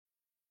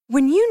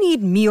When you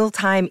need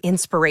mealtime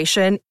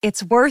inspiration,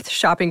 it's worth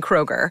shopping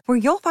Kroger, where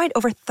you'll find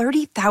over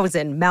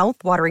 30,000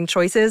 mouth-watering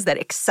choices that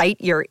excite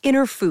your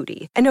inner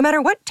foodie. And no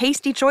matter what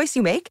tasty choice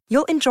you make,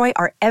 you'll enjoy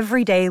our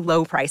everyday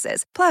low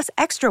prices, plus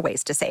extra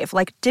ways to save,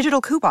 like digital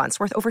coupons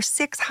worth over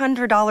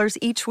 $600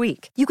 each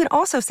week. You can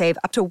also save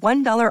up to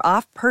 $1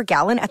 off per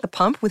gallon at the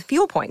pump with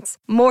fuel points.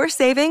 More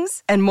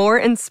savings and more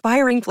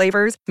inspiring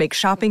flavors make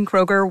shopping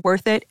Kroger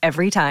worth it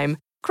every time.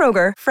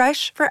 Kroger,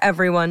 fresh for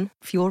everyone.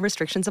 Fuel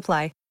restrictions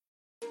apply.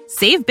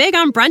 Save big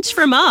on brunch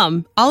for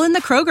mom, all in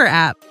the Kroger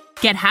app.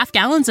 Get half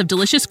gallons of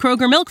delicious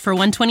Kroger milk for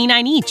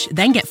 $1.29 each.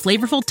 Then get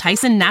flavorful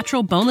Tyson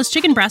natural boneless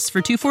chicken breasts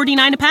for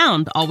 $2.49 a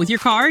pound, all with your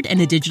card and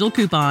a digital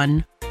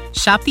coupon.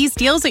 Shop these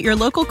deals at your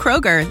local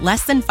Kroger,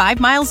 less than 5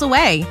 miles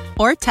away.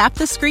 Or tap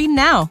the screen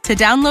now to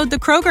download the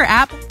Kroger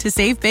app to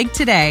save big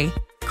today.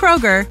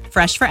 Kroger,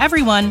 fresh for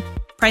everyone.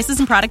 Prices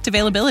and product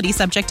availability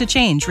subject to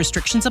change.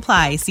 Restrictions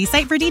apply. See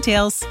site for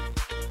details.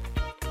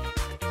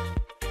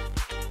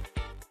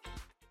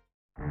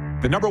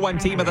 The number one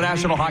team in the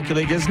National Hockey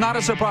League is not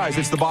a surprise.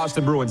 It's the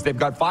Boston Bruins. They've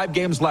got 5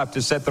 games left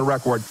to set the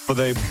record for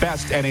the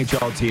best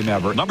NHL team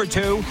ever. Number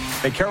 2,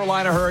 the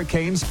Carolina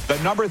Hurricanes. The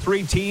number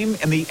 3 team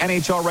in the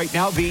NHL right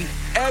now, the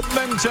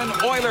Edmonton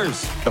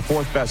Oilers. The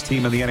 4th best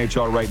team in the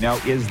NHL right now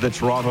is the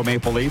Toronto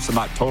Maple Leafs. I'm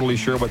not totally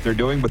sure what they're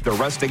doing, but they're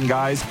resting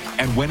guys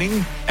and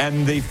winning.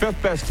 And the 5th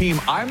best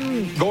team,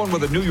 I'm going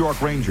with the New York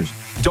Rangers.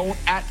 Don't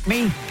at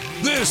me.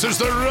 This is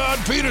the Rod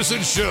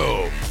Peterson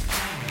Show.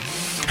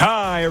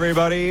 Hi,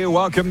 everybody.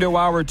 Welcome to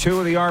Hour 2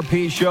 of the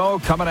RP Show,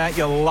 coming at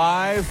you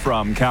live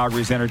from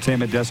Calgary's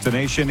entertainment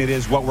destination. It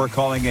is what we're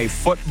calling a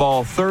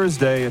Football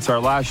Thursday. It's our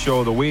last show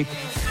of the week.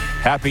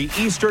 Happy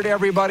Easter to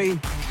everybody.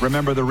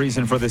 Remember the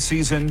reason for the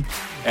season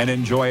and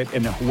enjoy it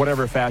in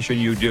whatever fashion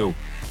you do.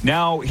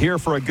 Now, here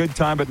for a good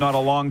time, but not a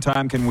long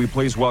time, can we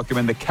please welcome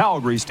in the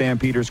Calgary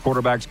Stampeders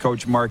quarterbacks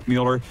coach Mark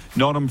Mueller.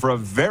 Known him for a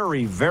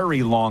very,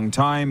 very long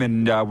time,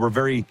 and we're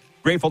very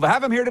grateful to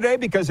have him here today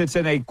because it's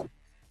in a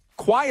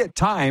quiet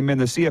time in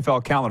the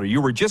CFL calendar.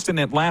 You were just in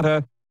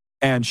Atlanta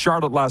and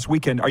Charlotte last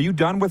weekend. Are you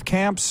done with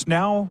camps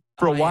now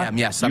for a while? I am,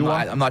 yes.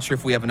 I'm not sure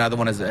if we have another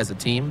one as a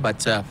team,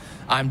 but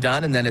I'm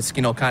done, and then it's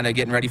kind of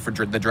getting ready for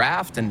the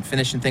draft and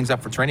finishing things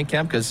up for training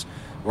camp because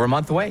we're a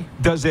month away.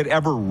 Does it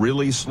ever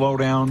really slow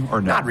down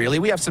or not? Not really.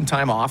 We have some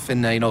time off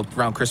in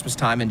around Christmas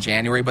time in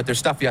January, but there's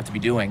stuff you have to be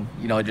doing.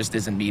 It just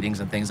isn't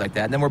meetings and things like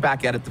that. And then we're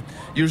back at it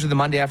usually the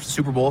Monday after the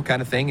Super Bowl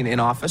kind of thing in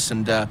office,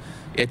 and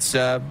it's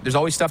there's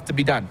always stuff to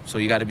be done, so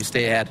you got to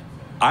stay ahead.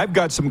 I've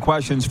got some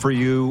questions for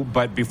you,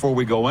 but before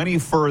we go any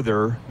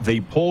further,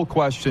 the poll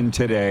question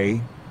today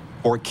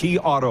for Key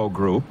Auto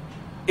Group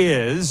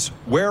is,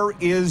 where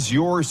is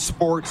your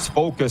sports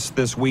focus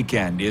this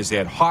weekend? Is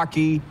it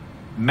hockey,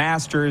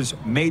 Masters,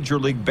 Major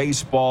League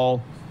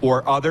Baseball,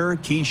 or other?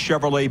 Key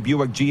Chevrolet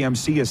Buick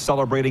GMC is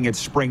celebrating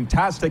its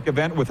Springtastic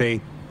event with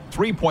a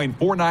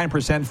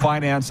 3.49%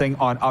 financing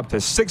on up to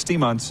 60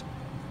 months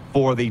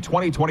for the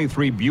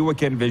 2023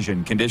 Buick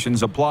Envision.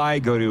 Conditions apply.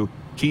 Go to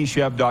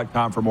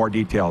keychev.com for more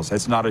details.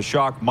 It's not a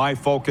shock. My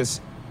focus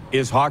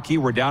is hockey.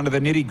 We're down to the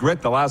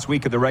nitty-grit, the last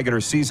week of the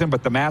regular season,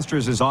 but the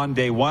Masters is on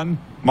day 1.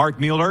 Mark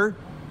Mueller,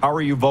 how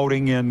are you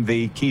voting in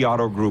the Key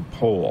Auto Group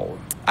poll?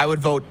 I would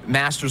vote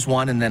Masters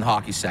 1 and then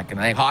hockey second.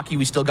 I think hockey,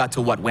 we still got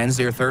to,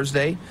 Wednesday or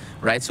Thursday,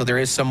 right? So there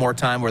is some more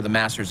time where the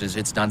Masters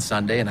it's done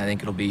Sunday, and I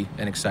think it'll be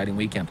an exciting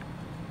weekend.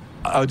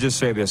 I'll just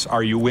say this.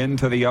 Are you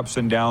into the ups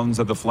and downs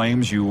of the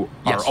Flames? You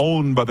Yes. are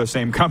owned by the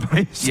same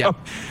company. So. Yeah.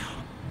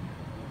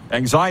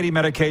 Anxiety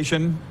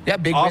medication. Yeah,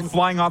 big win.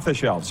 Flying off the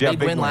shelves. Yeah,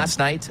 big win last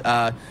night.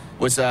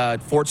 Was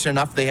fortunate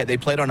enough they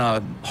played on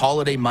a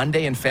holiday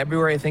Monday in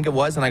February, I think it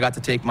was, and I got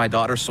to take my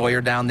daughter Sawyer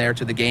down there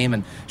to the game,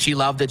 and she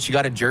loved it. She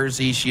got a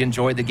jersey. She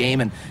enjoyed the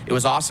game, and it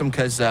was awesome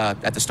because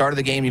at the start of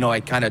the game, I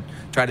kind of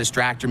tried to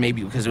distract her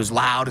maybe because it was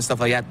loud and stuff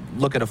like that,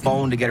 look at a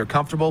phone to get her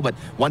comfortable, but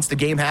once the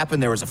game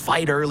happened, there was a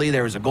fight early,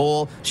 there was a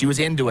goal. She was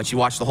into it. She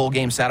watched the whole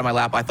game, sat on my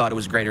lap. I thought it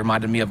was great. It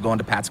reminded me of going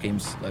to Pat's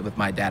games with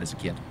my dad as a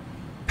kid.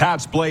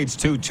 Pats Blades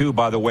 2-2,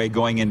 by the way,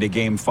 going into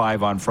Game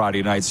 5 on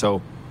Friday night.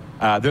 So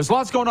there's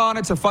lots going on.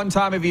 It's a fun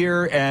time of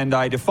year, and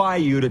I defy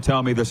you to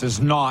tell me this is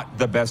not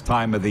the best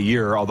time of the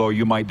year, although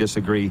you might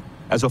disagree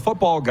as a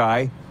football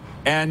guy.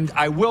 And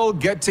I will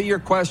get to your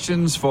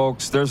questions,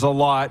 folks. There's a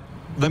lot.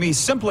 Let me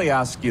simply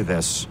ask you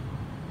this.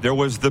 There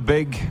was the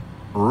big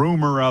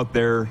rumor out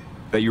there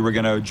that you were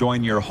going to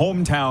join your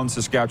hometown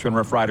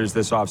Saskatchewan Roughriders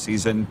this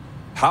offseason.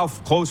 How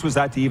close was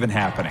that to even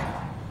happening?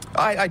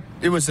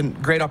 It was a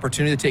great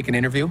opportunity to take an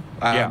interview.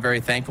 I'm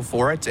very thankful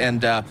for it.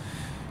 And,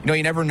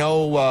 you never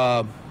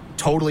know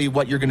totally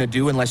what you're going to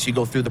do unless you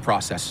go through the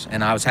process.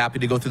 And I was happy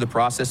to go through the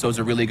process. Those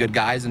are really good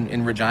guys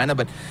in Regina.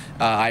 But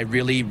I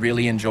really,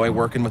 really enjoy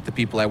working with the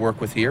people I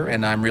work with here.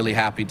 And I'm really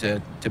happy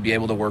to be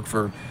able to work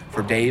for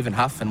Dave and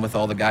Huff and with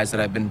all the guys that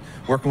I've been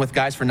working with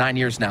guys for 9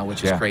 years now,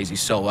 which is crazy.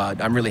 So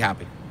I'm really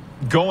happy.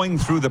 Going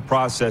through the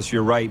process,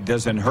 you're right,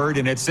 doesn't hurt.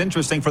 And it's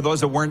interesting for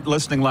those that weren't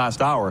listening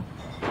last hour.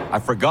 I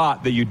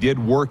forgot that you did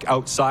work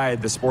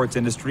outside the sports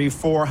industry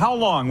for how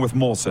long with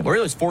Molson? Well, it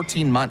was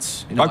 14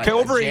 months. Okay,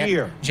 over a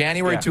year.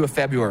 January to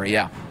February,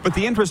 yeah. But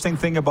the interesting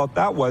thing about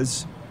that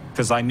was,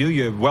 because I knew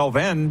you well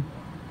then,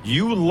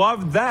 you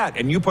loved that,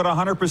 and you put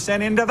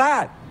 100% into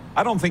that.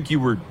 I don't think you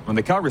were, when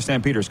the Calgary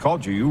Stampeders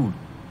called you, you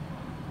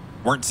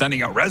weren't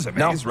sending out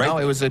resumes, right? No,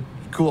 it was a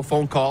cool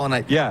phone call, and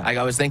I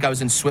always think I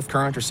was in Swift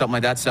Current or something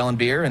like that selling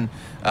beer, and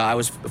I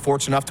was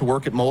fortunate enough to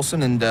work at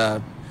Molson,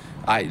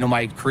 and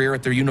my career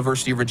at the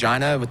University of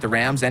Regina with the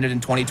Rams ended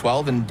in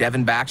 2012, and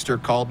Devin Baxter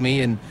called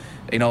me, and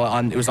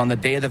it was on the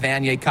day of the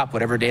Vanier Cup,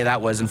 whatever day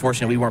that was.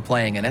 Unfortunately, we weren't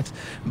playing in it,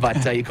 but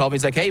he called me.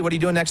 He's like, "Hey, what are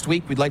you doing next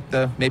week? We'd like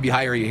to maybe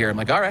hire you here." I'm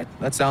like, "All right,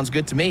 that sounds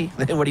good to me."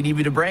 What do you need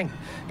me to bring?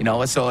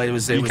 So it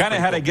was. You kind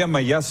of had to give him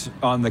a yes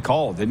on the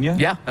call, didn't you?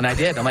 Yeah, and I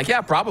did. I'm like,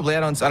 "Yeah, probably. I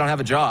don't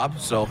have a job,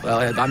 so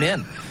I'm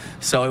in."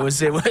 So I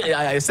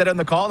said it on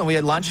the call, and we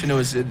had lunch, and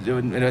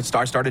it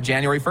started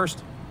January 1st.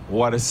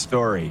 What a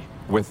story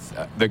with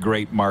the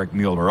great Mark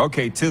Mueller.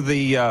 Okay, to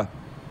the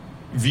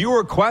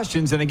viewer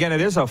questions, and again,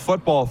 it is a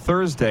Football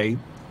Thursday.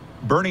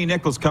 Bernie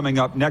Nicholls coming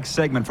up next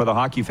segment for the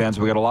hockey fans.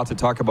 We got a lot to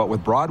talk about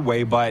with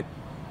Broadway, but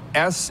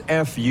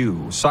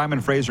SFU,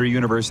 Simon Fraser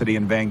University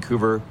in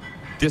Vancouver,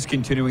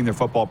 discontinuing their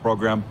football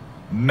program.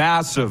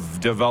 Massive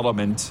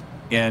development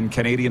in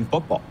Canadian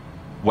football.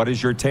 What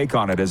is your take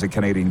on it as a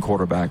Canadian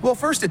quarterback? Well,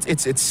 first,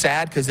 it's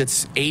sad because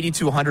it's 80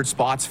 to 100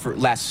 spots for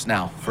less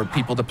now for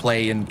people to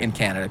play in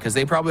Canada, because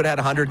they probably would have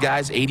had 100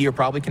 guys, 80 are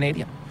probably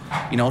Canadian.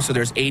 So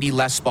there's 80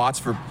 less spots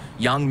for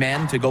young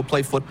men to go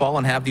play football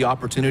and have the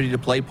opportunity to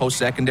play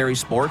post-secondary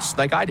sports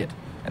like I did.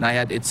 And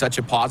it's such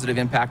a positive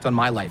impact on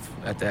my life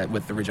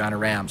with the Regina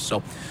Rams.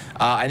 So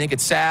I think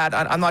it's sad.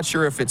 I'm not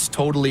sure if it's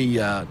totally,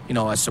 a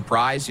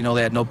surprise.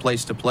 They had no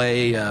place to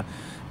play.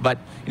 But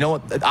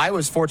I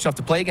was fortunate enough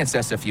to play against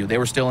SFU. They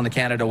were still in the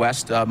Canada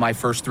West my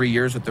first 3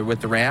 years with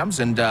the Rams,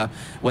 and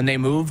when they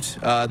moved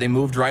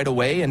right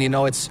away. And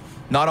it's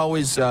not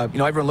always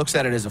everyone looks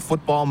at it as a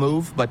football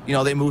move, but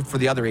they moved for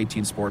the other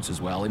 18 sports as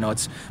well.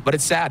 But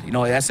it's sad.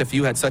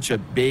 SFU had such a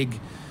big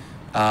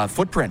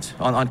footprint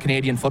on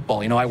Canadian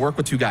football. I work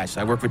with two guys.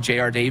 I work with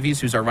J.R.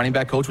 Davies, who's our running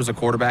back coach, was a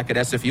quarterback at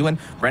SFU, and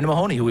Brendan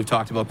Mahoney, who we've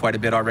talked about quite a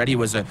bit already,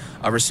 was a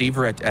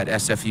receiver at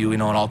SFU,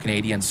 an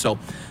all-Canadian. So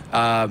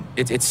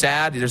it's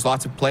sad. There's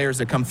lots of players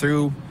that come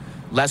through.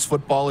 Less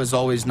football is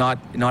always not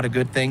a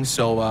good thing.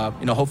 So,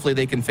 hopefully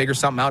they can figure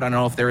something out. I don't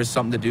know if there is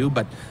something to do,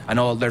 but I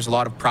know there's a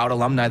lot of proud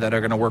alumni that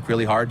are going to work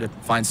really hard to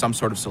find some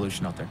sort of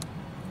solution out there.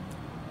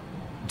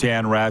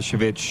 Dan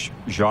Rashovich,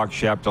 Jacques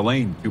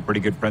Chapdelaine, two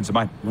pretty good friends of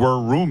mine, were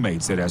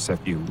roommates at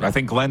SFU. I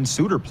think Glenn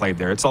Suter played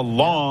there. It's a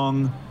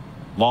long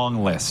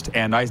list.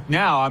 And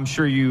I'm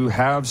sure you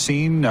have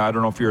seen, I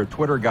don't know if you're a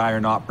Twitter guy or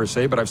not per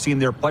se, but I've seen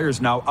their players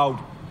now out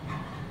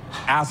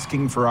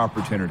asking for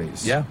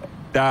opportunities. Yeah.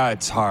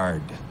 That's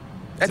hard.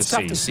 That's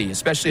tough to see,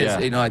 especially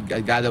as a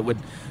guy that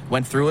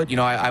went through it.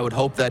 I would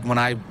hope that when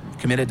I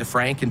committed to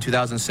Frank in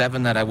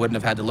 2007 that I wouldn't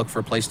have had to look for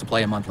a place to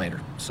play a month later.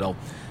 So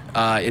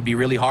it'd be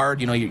really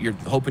hard. You're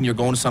hoping you're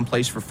going to some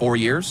place for 4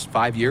 years,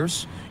 5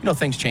 years.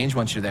 Things change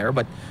once you're there.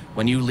 But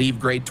when you leave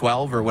grade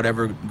 12 or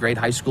whatever, grade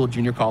high school,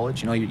 junior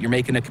college, you're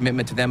making a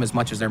commitment to them as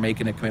much as they're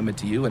making a commitment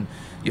to you. And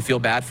you feel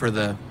bad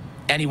for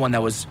anyone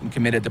that was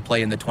committed to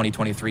play in the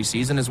 2023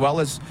 season, as well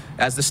as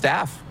the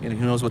staff. Who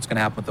knows what's going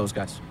to happen with those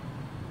guys.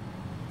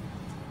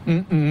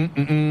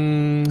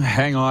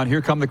 Hang on.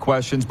 Here come the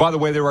questions. By the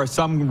way, there are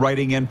some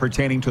writing in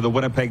pertaining to the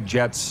Winnipeg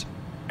Jets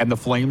and the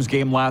Flames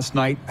game last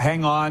night.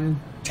 Hang on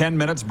 10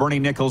 minutes. Bernie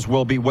Nicholls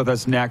will be with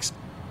us next.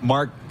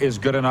 Mark is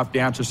good enough to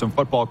answer some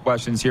football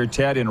questions here.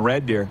 Ted in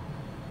Red Deer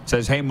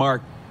says, "Hey,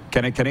 Mark,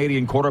 can a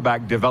Canadian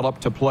quarterback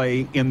develop to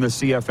play in the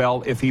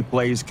CFL if he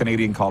plays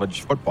Canadian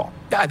college football?"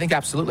 Yeah, I think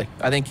absolutely.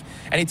 I think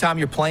anytime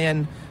you're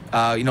playing,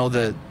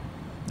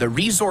 the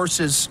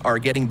resources are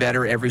getting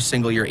better every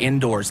single year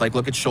indoors. Like,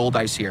 look at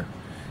Shoaldice here.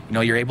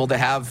 You're able to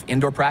have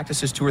indoor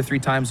practices 2 or 3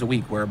 times a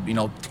week, where,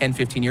 10,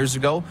 15 years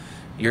ago,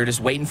 you're just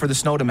waiting for the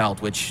snow to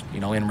melt, which,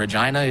 in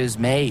Regina is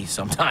May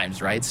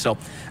sometimes, right? So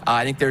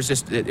I think there's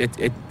just,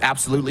 it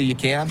absolutely you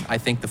can. I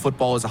think the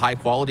football is a high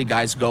quality.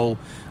 Guys go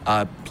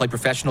play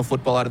professional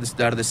football out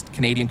of this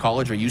Canadian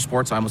college or U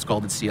Sports. I almost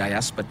called it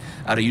CIS, but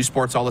out of U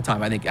Sports all the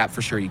time. I think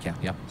for sure you can,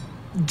 yeah.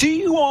 Do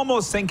you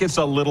almost think it's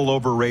a little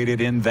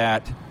overrated in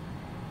that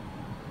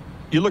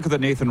you look at the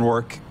Nathan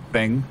Rourke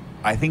thing?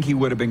 I think he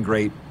would have been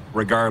great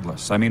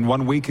regardless. I mean,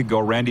 1 week ago,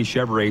 Randy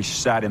Chevrolet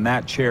sat in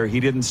that chair. He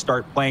didn't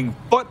start playing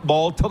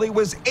football till he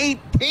was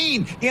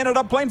 18. He ended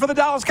up playing for the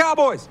Dallas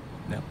Cowboys.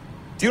 Yeah.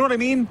 Do you know what I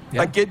mean?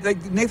 Yeah.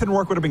 Like Nathan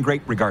Rourke would have been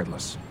great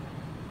regardless.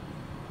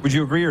 Would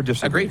you agree or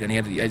disagree? Agreed.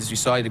 And as you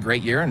saw, he had a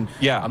great year. And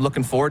yeah, I'm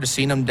looking forward to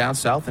seeing him down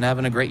south and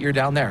having a great year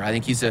down there. I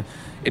think he's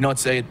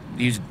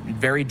he's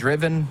very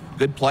driven,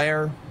 good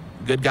player,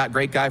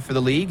 great guy for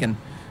the league. And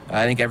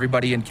I think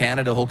everybody in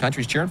Canada, the whole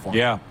country's cheering for him.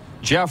 Yeah.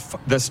 Jeff,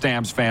 the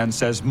Stamps fan,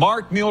 says,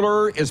 Mark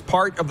Mueller is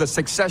part of the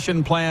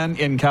succession plan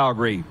in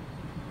Calgary.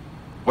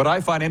 What I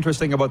find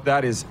interesting about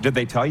that is, did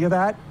they tell you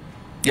that?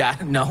 Yeah,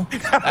 no,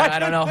 I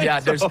don't know. Yeah,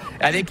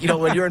 I think,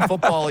 when you're in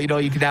football, you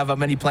can have how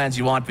many plans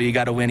you want, but you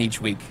got to win each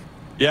week.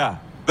 Yeah,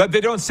 but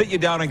they don't sit you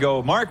down and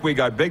go, Mark, we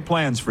got big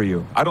plans for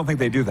you. I don't think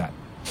they do that.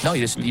 No,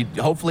 you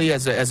hopefully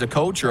as a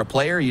coach or a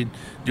player, you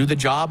do the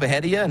job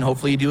ahead of you, and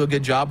hopefully you do a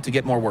good job to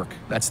get more work.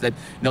 That's the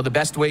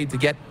best way to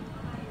get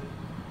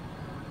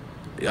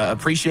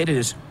appreciated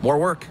is more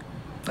work.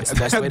 That's the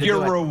best way to do it.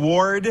 Your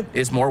reward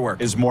is more work.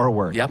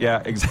 Yep.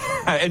 Yeah, exactly.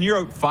 And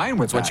you're fine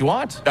with that. That's what you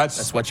want.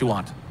 That's what you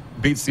want.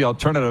 Beats the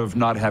alternative of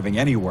not having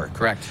any work.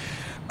 Correct.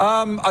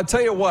 I'll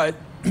tell you what.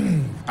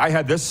 I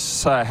had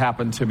this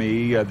happen to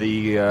me.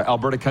 The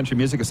Alberta Country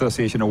Music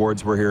Association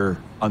Awards were here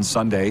on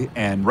Sunday,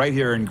 and right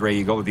here in Grey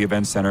Eagle at the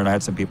event center, and I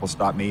had some people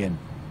stop me, and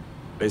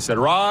they said,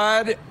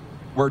 Rod,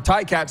 we're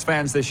Ticats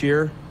fans this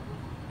year.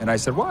 And I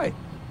said, why?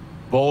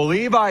 Bo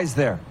Levi's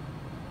there.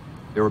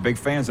 They were big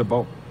fans of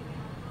Bo.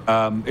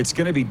 It's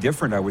going to be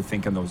different, I would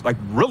think, in those, like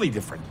really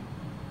different,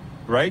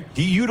 right?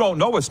 You don't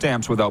know a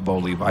Stamps without Bo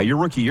Levi. Your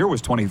rookie year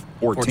was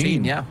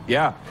 2014.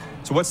 Yeah.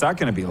 So what's that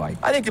going to be like?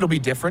 I think it'll be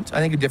different. I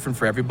think it's different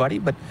for everybody,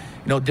 but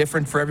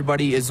different for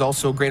everybody is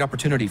also a great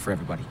opportunity for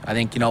everybody. I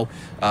think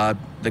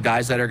the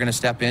guys that are going to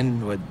step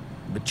in with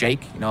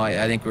Jake,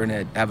 I think we're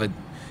going to have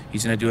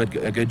he's going to do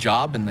a good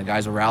job, and the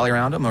guys will rally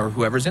around him, or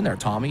whoever's in there,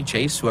 Tommy,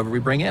 Chase, whoever we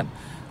bring in.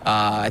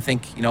 I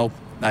think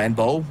and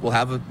Bo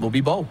will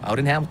be Bo out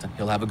in Hamilton.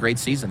 He'll have a great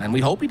season, and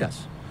we hope he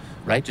does.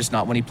 Right, just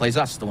not when he plays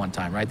us the one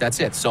time. Right, that's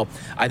it. So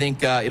I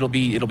think it'll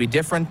be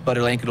different, but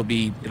I think it'll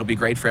be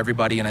great for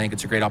everybody, and I think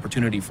it's a great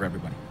opportunity for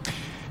everybody.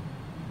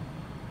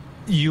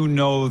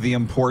 The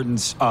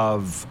importance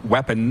of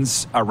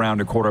weapons around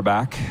a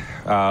quarterback.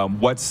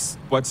 What's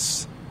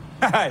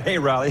hey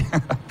Riley,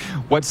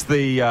 what's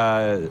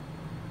the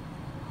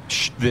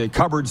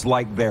cupboards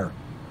like there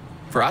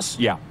for us?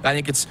 Yeah, I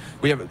think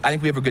we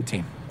have a good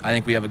team. I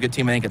think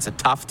it's a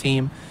tough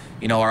team.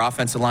 Our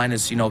offensive line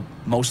is,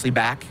 mostly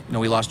back.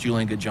 We lost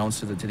Julian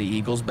Good-Jones to the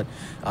Eagles, but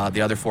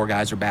the other four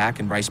guys are back,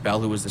 and Bryce Bell,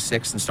 who was the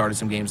sixth and started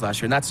some games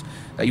last year. And that's,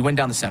 you win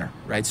down the center,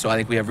 right? So I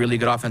think we have really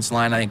good offensive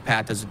line. I think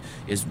Pat is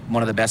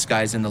one of the best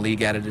guys in the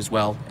league at it as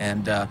well.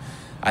 And I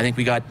think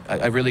we got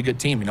a really good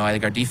team. I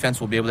think our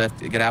defense will be able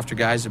to get after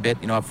guys a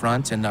bit, up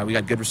front. And we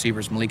got good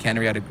receivers. Malik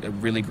Henry had a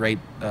really great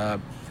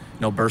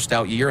burst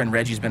out year, and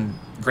Reggie's been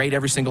great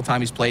every single time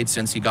he's played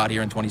since he got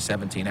here in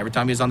 2017. Every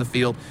time he's on the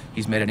field,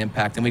 he's made an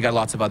impact, and we got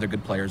lots of other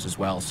good players as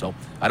well. So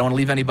I don't want to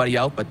leave anybody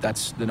out, but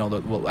that's I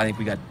think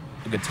we got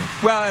a good team.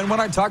 Well, and when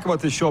I talk about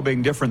this show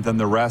being different than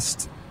the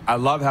rest, I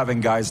love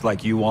having guys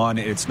like you on.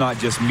 It's not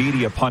just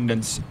media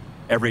pundits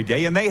every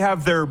day, and they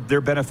have their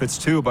benefits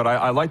too. But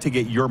I like to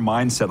get your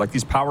mindset. Like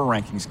these power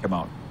rankings come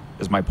out,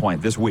 is my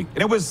point, this week,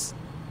 and it was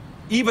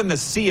even the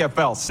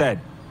CFL said,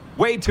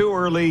 way too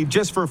early,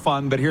 just for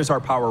fun, but here's our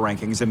power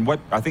rankings. And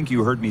what I think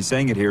you heard me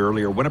saying it here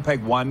earlier,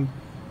 Winnipeg 1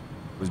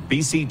 was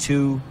BC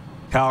 2,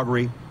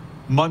 Calgary.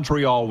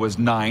 Montreal was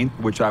 9th,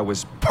 which I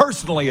was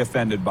personally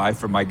offended by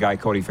from my guy,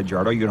 Cody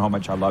Fajardo. You know how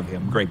much I love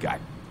him. Great guy.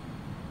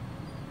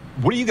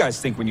 What do you guys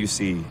think when you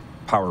see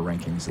power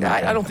rankings? Yeah,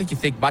 I don't think you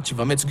think much of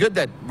them. It's good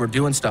that we're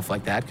doing stuff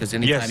like that, because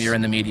anytime you're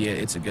in the media,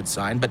 it's a good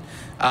sign. But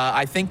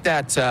I think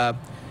that...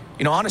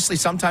 honestly,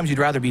 sometimes you'd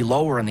rather be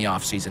lower in the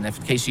offseason in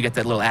case you get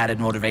that little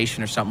added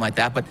motivation or something like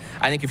that. But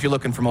I think if you're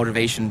looking for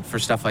motivation for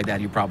stuff like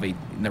that, you're probably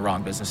in the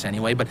wrong business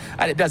anyway. But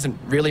it doesn't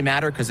really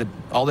matter, because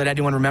all that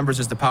anyone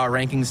remembers is the power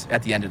rankings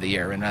at the end of the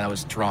year. And that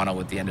was Toronto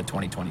at the end of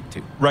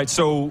 2022. Right.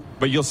 So,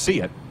 but you'll see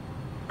it.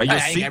 I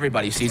think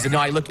everybody sees it. No,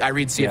 I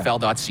read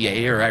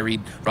CFL.ca or I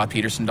read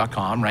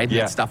rodpeterson.com, right?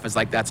 Yeah. And stuff is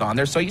like that's on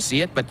there. So you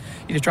see it, but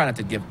you just try not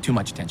to give too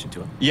much attention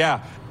to it.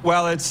 Yeah.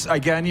 Well, it's,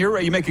 again, you're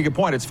right. You make a good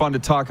point. It's fun to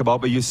talk about,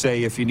 but you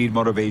say if you need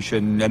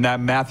motivation, and that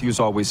Matthews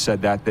always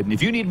said that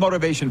if you need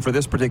motivation for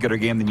this particular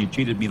game, then you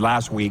cheated me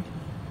last week,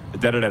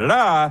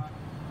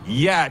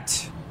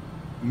 yet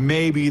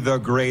maybe the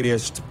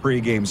greatest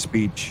pregame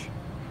speech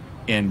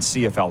in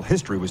CFL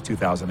history was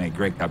 2008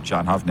 Grey Cup,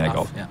 John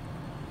Hufnagel. Yeah.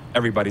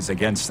 Everybody's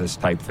against this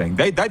type thing.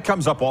 That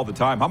comes up all the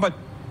time.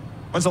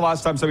 When's the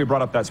last time somebody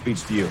brought up that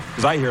speech to you?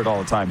 Because I hear it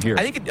all the time here.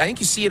 I think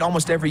you see it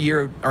almost every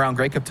year around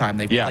Grey Cup time.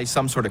 They play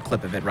some sort of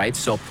clip of it, right?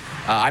 So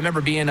I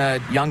remember being a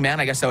young man,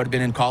 I guess I would have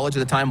been in college at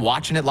the time,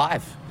 watching it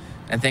live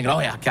and thinking, oh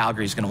yeah,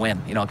 Calgary's going to win,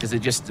 because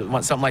it just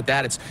something like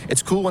that.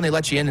 It's cool when they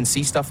let you in and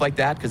see stuff like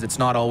that, because it's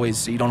not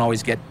always, you don't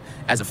always get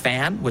as a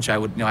fan, which I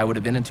would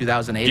have been in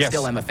 2008. Yes.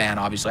 Still am a fan,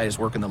 obviously. I just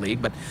work in the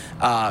league, but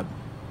it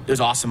was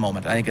an awesome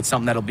moment. I think it's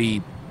something that'll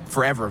be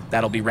forever.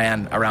 That'll be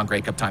ran around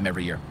Grey Cup time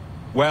every year.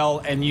 Well,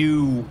 and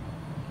you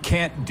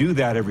can't do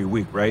that every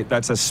week, right?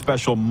 That's a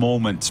special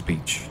moment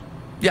speech.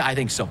 Yeah, I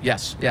think so.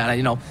 Yes. Yeah,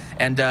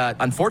 and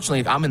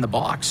unfortunately, I'm in the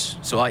box,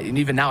 so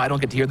even now I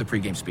don't get to hear the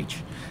pregame speech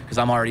because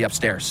I'm already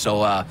upstairs.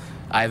 So I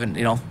haven't,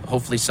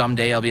 hopefully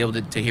someday I'll be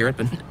able to hear it,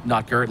 but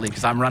not currently,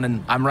 because I'm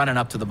running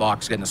up to the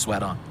box getting a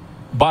sweat on.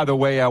 By the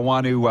way, I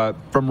want to,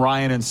 from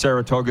Ryan in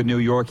Saratoga, New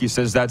York, he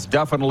says, that's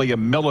definitely a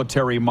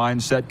military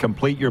mindset.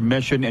 Complete your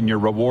mission and your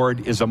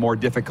reward is a more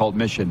difficult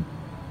mission.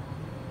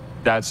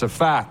 That's a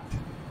fact.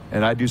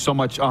 And I do so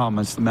much,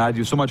 I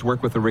do so much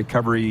work with the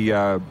recovery,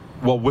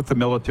 with the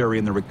military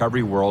and the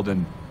recovery world.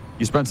 And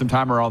you spend some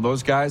time around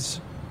those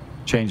guys,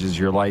 changes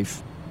your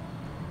life.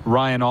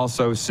 Ryan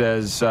also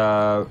says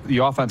the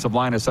offensive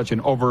line is such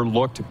an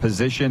overlooked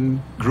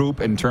position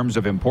group in terms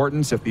of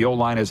importance. If the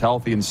O-line is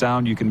healthy and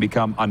sound, you can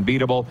become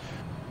unbeatable.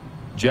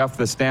 Jeff,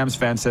 the Stamps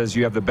fan, says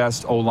you have the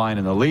best O-line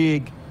in the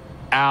league.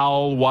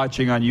 Al,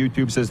 watching on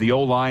YouTube, says the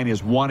O-line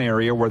is one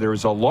area where there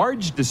is a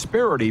large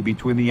disparity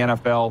between the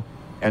NFL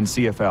and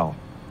CFL.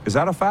 Is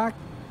that a fact?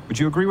 Would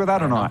you agree with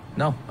that or not?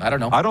 No, I don't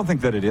know. I don't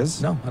think that it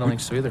is. No, I don't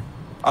think so either.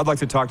 I'd like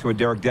to talk to a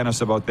Derek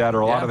Dennis about that,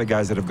 or a lot of the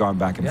guys that have gone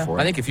back and forth.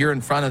 I think if you're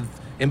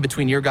in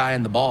between your guy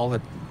and the ball, I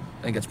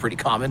think it's pretty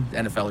common,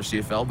 NFL or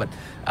CFL.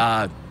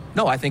 But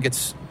no, I think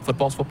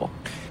football's football.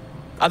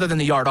 Other than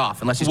the yard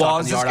off, unless he's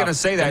talking the yard off. I was just going to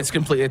say that. It's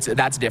complete.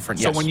 That's different.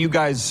 So when you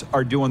guys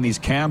are doing these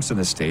camps in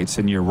the States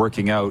and you're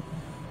working out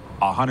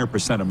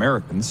 100%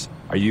 Americans,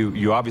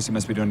 you obviously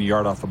must be doing the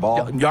yard off the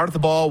ball? Yard off the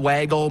ball,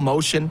 waggle,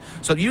 motion.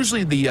 So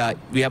usually we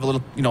have a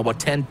little,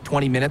 about 10,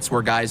 20 minutes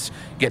where guys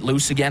get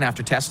loose again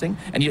after testing.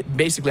 And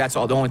basically that's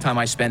all. The only time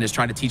I spend is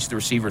trying to teach the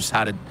receivers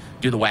how to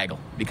do the waggle,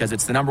 because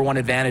it's the number one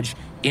advantage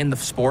in the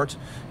sport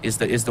is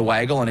the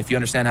waggle. And if you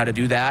understand how to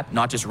do that,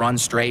 not just run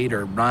straight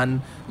or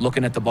run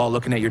looking at the ball,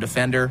 looking at your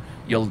defender,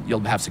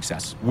 you'll have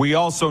success. We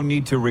also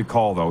need to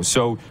recall, though,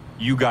 so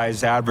you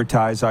guys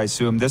advertise, I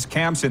assume, this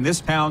camp's in this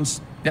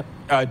town's. Yep.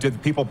 Do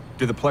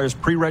the players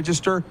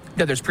pre-register?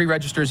 Yeah, there's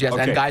pre-registers, yes,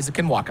 and guys that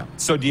can walk up.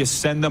 So do you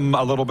send them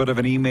a little bit of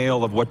an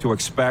email of what to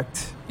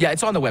expect? Yeah,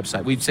 it's on the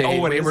website. We'd say,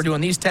 we're doing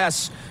these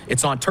tests.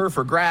 It's on turf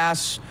or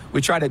grass.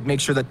 We try to make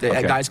sure that the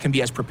guys can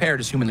be as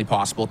prepared as humanly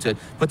possible to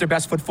put their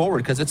best foot forward,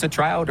 because it's a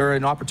tryout or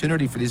an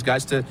opportunity for these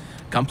guys to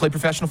come play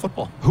professional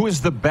football. Who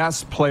is the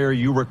best player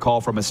you recall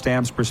from a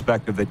Stamps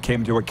perspective that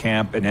came to a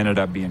camp and ended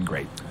up being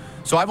great?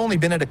 So I've only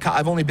been at a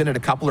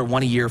couple, or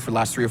one a year for the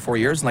last 3 or 4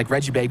 years. And like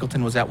Reggie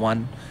Bagleton was at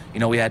one.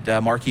 We had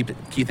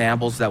Keith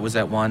Ambles that was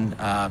at one.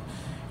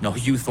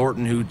 Hugh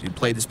Thornton who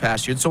played this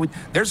past year. So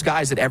there's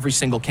guys at every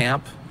single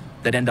camp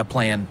that end up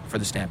playing for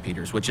the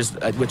Stampeders, which is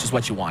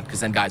what you want,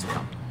 because then guys will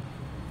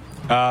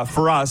come.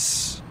 For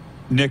us,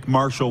 Nick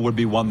Marshall would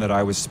be one that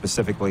I was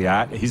specifically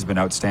at. He's been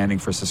outstanding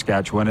for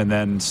Saskatchewan. And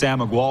then Sam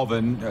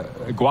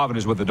Guavin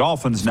is with the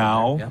Dolphins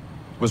now. Yeah.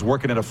 Was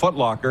working at a Foot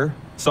Locker.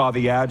 Saw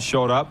the ad,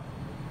 showed up.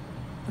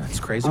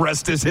 That's crazy.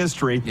 Rest is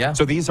history. Yeah.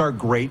 So these are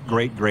great,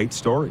 great, great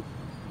stories.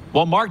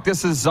 Well, Mark,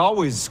 this is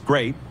always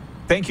great.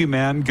 Thank you,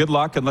 man. Good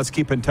luck, and let's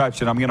keep in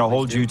touch. And I'm going to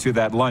hold you to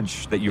that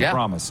lunch that you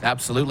promised.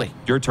 Absolutely.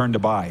 Your turn to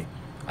buy.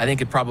 I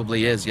think it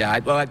probably is, yeah.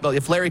 Well,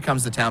 if Larry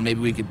comes to town, maybe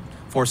we could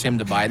force him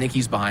to buy. I think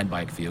he's behind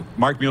by a few.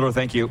 Mark Mueller,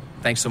 thank you.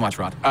 Thanks so much,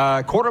 Rod.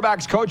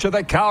 Quarterbacks coach of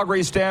the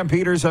Calgary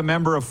Stampeders, a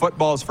member of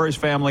football's first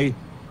family,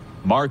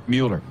 Mark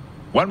Mueller.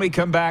 When we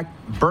come back,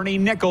 Bernie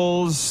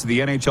Nicholls, the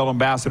NHL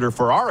ambassador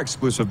for our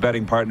exclusive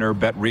betting partner,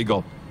 Bet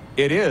Regal.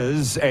 It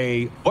is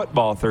a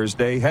football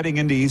Thursday, heading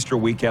into Easter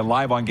weekend,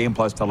 live on Game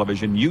Plus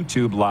Television,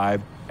 YouTube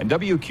Live, and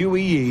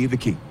WQEE, The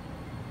Key.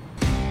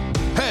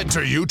 Head to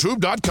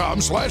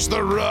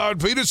youtube.com/The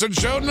Rod Peterson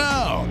Show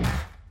now.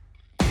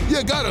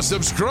 You gotta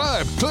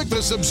subscribe. Click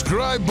the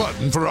subscribe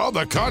button for all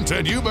the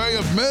content you may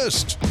have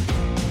missed.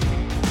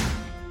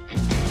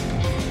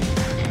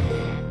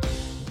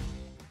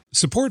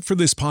 Support for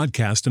this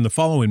podcast and the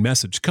following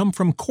message come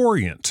from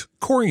Corient.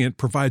 Corient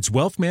provides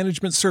wealth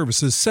management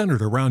services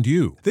centered around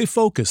you. They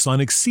focus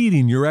on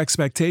exceeding your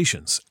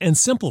expectations and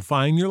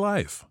simplifying your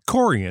life.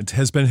 Corient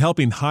has been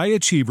helping high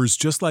achievers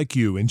just like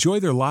you enjoy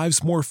their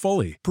lives more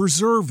fully,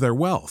 preserve their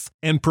wealth,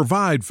 and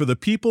provide for the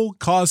people,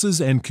 causes,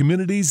 and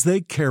communities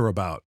they care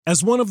about.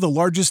 As one of the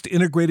largest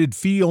integrated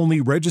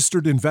fee-only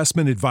registered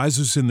investment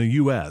advisors in the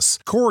U.S.,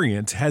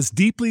 Corient has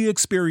deeply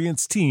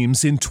experienced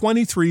teams in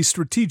 23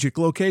 strategic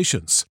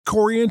locations.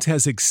 Corient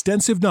has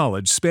extensive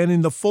knowledge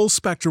spanning the full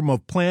spectrum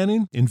of planning,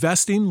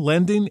 investing,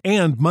 lending,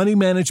 and money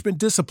management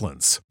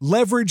disciplines.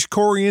 Leverage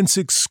Corient's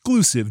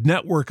exclusive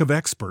network of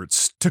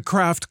experts to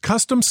craft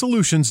custom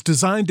solutions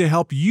designed to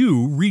help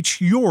you reach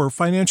your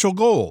financial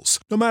goals,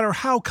 no matter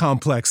how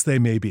complex they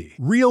may be.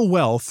 Real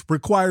wealth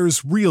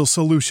requires real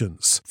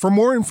solutions. For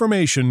more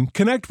information,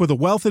 connect with a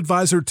wealth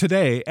advisor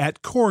today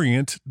at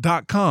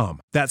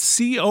Corient.com. That's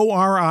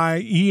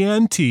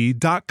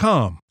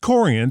Corient.com.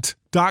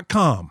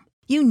 Corient.com.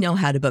 You know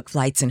how to book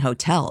flights and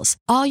hotels.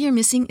 All you're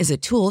missing is a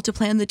tool to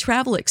plan the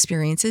travel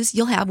experiences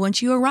you'll have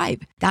once you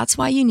arrive. That's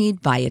why you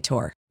need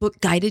Viator. Book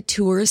guided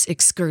tours,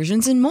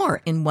 excursions, and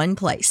more in one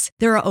place.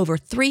 There are over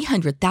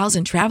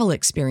 300,000 travel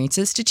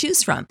experiences to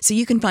choose from, so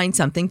you can find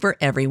something for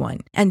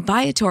everyone. And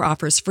Viator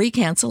offers free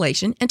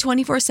cancellation and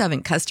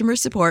 24/7 customer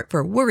support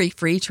for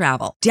worry-free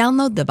travel.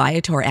 Download the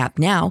Viator app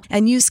now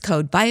and use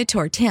code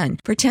Viator10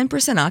 for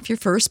 10% off your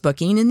first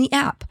booking in the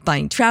app.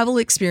 Find travel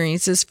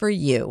experiences for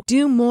you.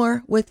 Do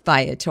more with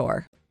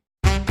Viator.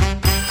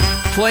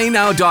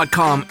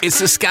 PlayNow.com is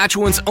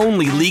Saskatchewan's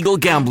only legal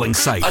gambling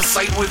site. A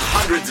site with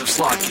hundreds of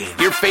slot games,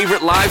 your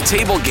favorite live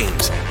table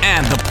games,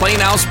 and the Play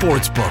Now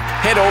Sportsbook.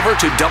 Head over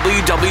to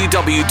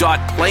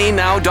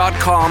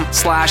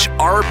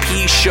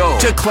www.playnow.com/RP Show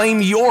to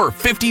claim your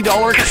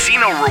 $50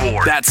 casino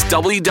reward. That's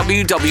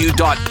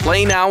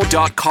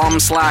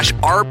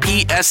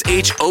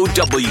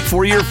www.playnow.com/RPSHOW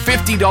for your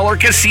 $50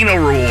 casino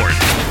reward.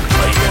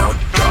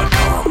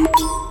 PlayNow.com.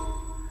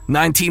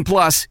 19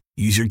 plus.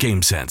 Use your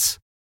game sense.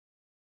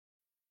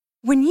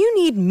 When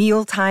you need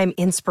mealtime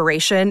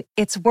inspiration,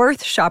 it's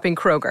worth shopping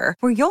Kroger,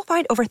 where you'll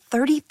find over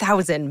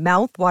 30,000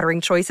 mouth-watering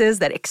choices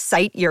that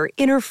excite your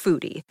inner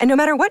foodie. And no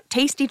matter what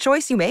tasty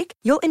choice you make,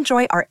 you'll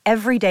enjoy our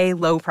everyday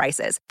low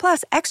prices,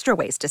 plus extra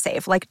ways to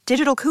save, like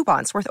digital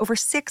coupons worth over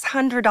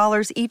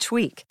 $600 each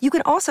week. You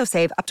can also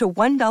save up to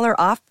 $1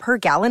 off per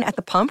gallon at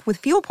the pump with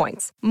fuel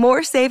points.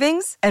 More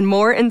savings and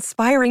more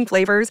inspiring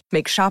flavors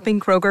make shopping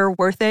Kroger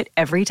worth it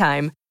every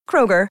time.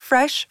 Kroger,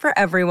 fresh for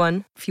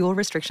everyone. Fuel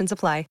restrictions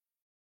apply.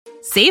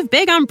 Save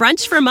big on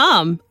brunch for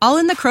mom, all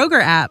in the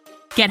Kroger app.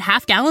 Get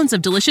half gallons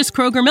of delicious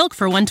Kroger milk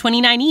for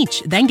 $1.29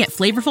 each. Then get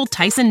flavorful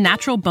Tyson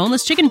natural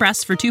boneless chicken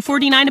breasts for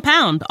 $2.49 a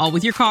pound, all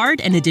with your card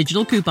and a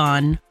digital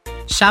coupon.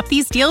 Shop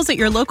these deals at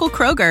your local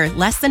Kroger,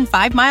 less than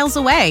 5 miles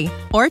away.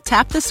 Or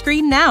tap the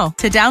screen now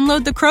to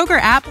download the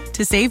Kroger app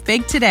to save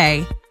big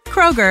today.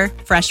 Kroger,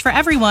 fresh for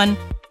everyone.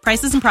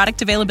 Prices and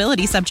product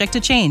availability subject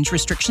to change.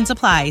 Restrictions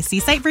apply. See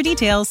site for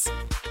details.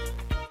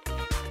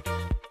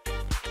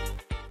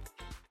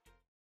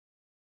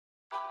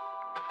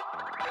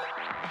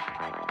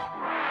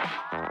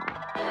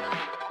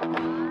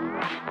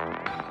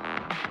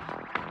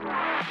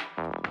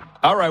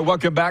 All right,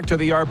 welcome back to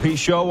the RP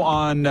Show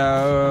on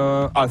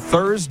a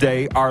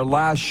Thursday, our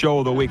last show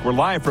of the week. We're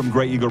live from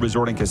Grey Eagle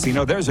Resort and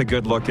Casino. There's a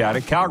good look at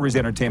it. Calgary's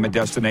entertainment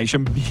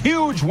destination.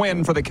 Huge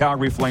win for the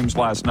Calgary Flames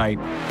last night.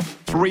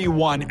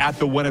 3-1 at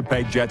the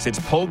Winnipeg Jets. It's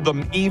pulled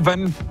them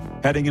even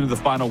heading into the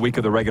final week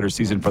of the regular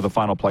season for the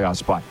final playoff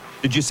spot.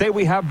 Did you say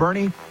we have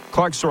Bernie?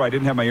 Clark, sorry, I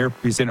didn't have my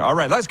earpiece in. All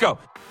right, let's go.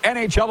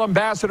 NHL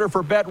ambassador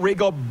for Bet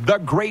Regal, the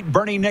great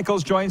Bernie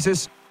Nicholls, joins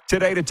us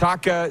today to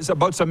talk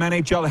about some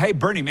NHL. Hey,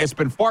 Bernie, it's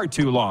been far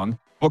too long.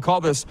 We'll call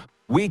this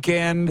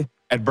Weekend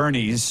at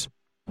Bernie's.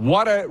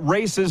 What a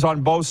races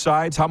on both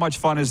sides. How much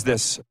fun is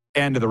this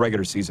end of the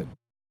regular season?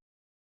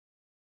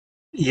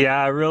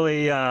 Yeah,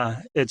 really,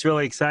 it's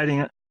really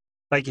exciting.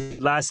 Like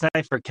last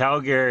night for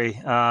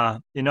Calgary,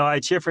 I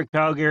cheer for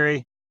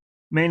Calgary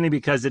mainly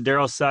because of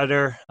Daryl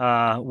Sutter.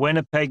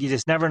 Winnipeg, you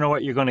just never know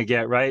what you're going to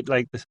get, right?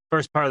 Like the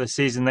first part of the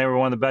season, they were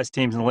one of the best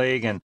teams in the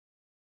league, and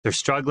they're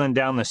struggling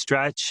down the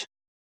stretch.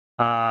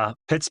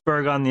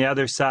 Pittsburgh on the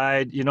other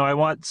side, I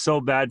want so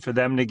bad for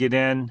them to get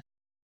in.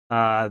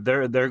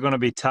 They're going to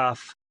be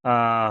tough.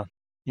 That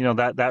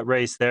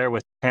race there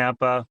with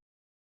Tampa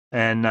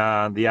and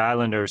the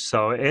Islanders.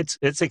 So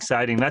it's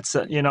exciting. That's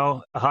a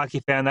hockey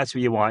fan. That's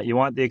what you want. You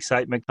want the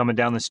excitement coming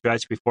down the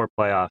stretch before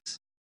playoffs.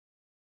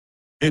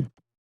 It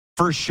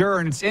for sure,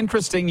 and it's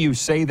interesting you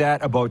say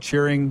that about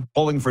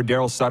pulling for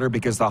Daryl Sutter,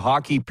 because the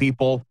hockey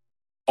people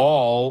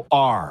all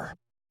are.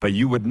 But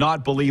you would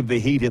not believe the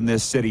heat in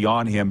this city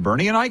on him,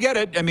 Bernie. And I get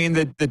it. I mean,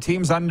 the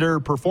team's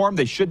underperformed.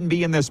 They shouldn't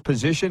be in this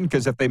position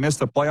because if they miss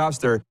the playoffs,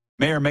 there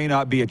may or may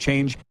not be a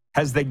change.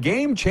 Has the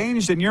game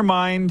changed in your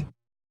mind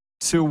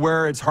to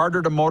where it's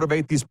harder to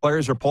motivate these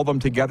players or pull them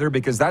together?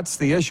 Because that's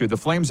the issue. The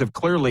Flames have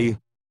clearly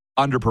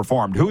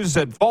underperformed. Who's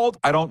at fault?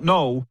 I don't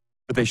know,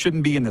 but they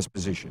shouldn't be in this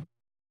position.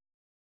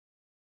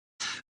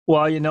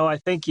 Well, I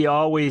think you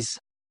always...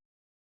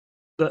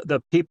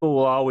 The people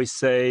will always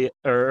say,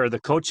 or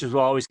the coaches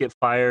will always get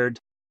fired.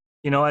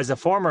 As a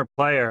former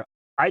player,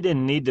 I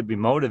didn't need to be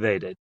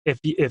motivated.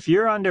 If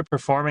you're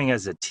underperforming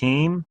as a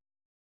team,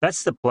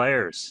 that's the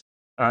players,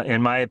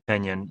 in my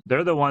opinion.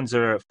 They're the ones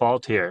that are at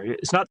fault here.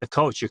 It's not the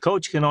coach. Your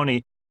coach can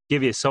only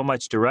give you so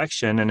much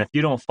direction, and if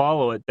you don't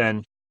follow it,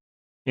 then,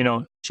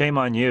 shame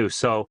on you.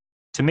 So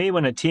to me,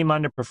 when a team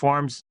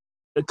underperforms,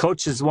 the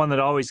coach is the one that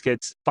always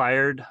gets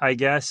fired, I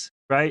guess,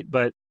 right?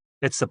 But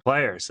it's the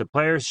players. The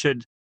players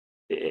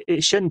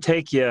it shouldn't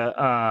take you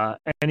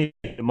any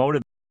to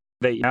motivate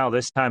you now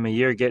this time of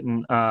year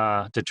getting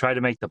to try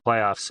to make the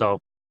playoffs. So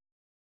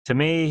to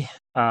me,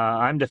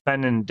 I'm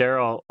defending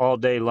Daryl all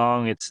day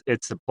long. It's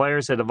the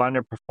players that have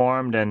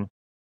underperformed, and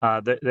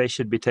they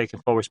should be taking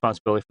full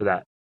responsibility for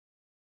that.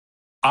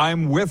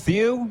 I'm with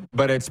you,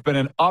 but it's been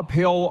an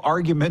uphill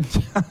argument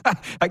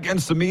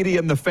against the media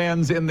and the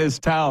fans in this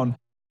town.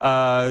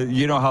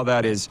 You know how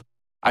that is.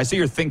 I see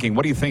you're thinking.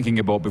 What are you thinking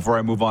about before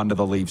I move on to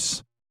the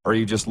Leafs? Or are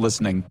you just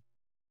listening?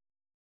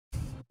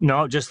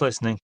 No, just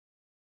listening.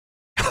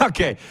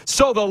 Okay,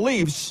 so the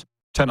Leafs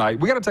tonight.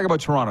 We got to talk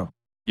about Toronto.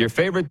 Your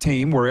favorite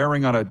team. We're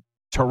airing on a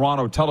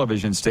Toronto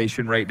television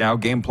station right now.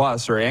 Game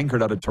Plus are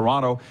anchored out of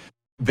Toronto.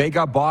 They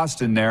got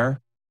Boston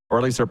there, or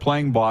at least they're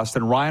playing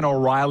Boston. Ryan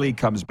O'Reilly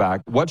comes back.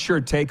 What's your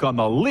take on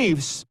the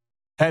Leafs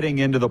heading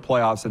into the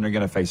playoffs, and they're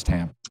going to face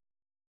Tampa?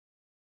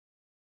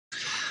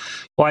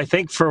 Well, I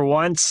think for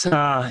once in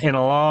a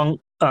long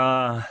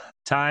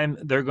time,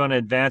 they're going to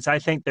advance. I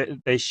think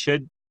that they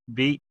should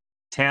beat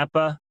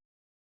Tampa,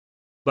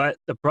 but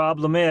the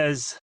problem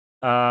is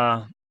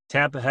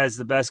Tampa has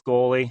the best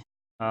goalie,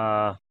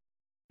 and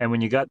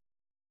when you got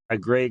a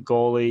great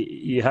goalie,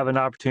 you have an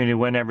opportunity to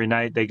win every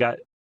night. They got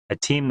a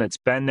team that's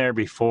been there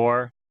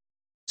before,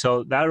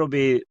 so that'll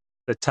be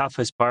the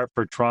toughest part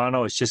for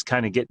Toronto. It's just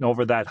kind of getting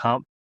over that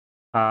hump.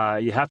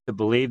 You have to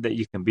believe that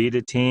you can beat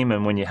a team,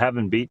 and when you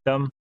haven't beat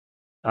them,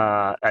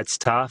 that's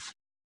tough.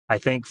 I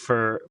think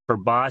for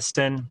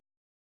Boston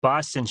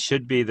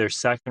should be their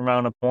second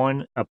round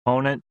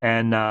opponent,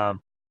 and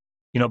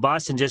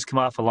Boston just come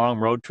off a long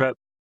road trip,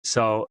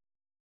 so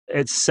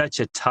it's such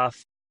a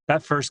tough.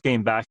 That first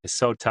game back is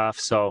so tough.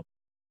 So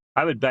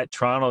I would bet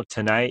Toronto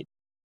tonight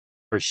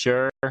for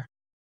sure.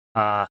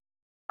 I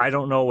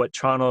don't know what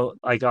Toronto,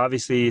 like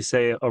obviously you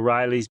say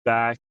O'Reilly's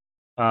back,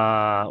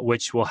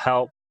 which will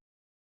help.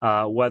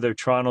 Whether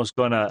Toronto's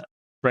going to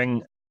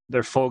bring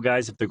their full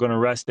guys, if they're going to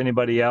rest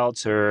anybody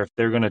else, or if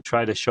they're going to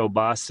try to show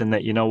Boston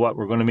that, you know what,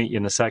 we're going to meet you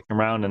in the second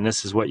round and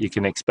this is what you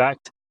can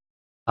expect.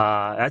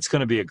 That's going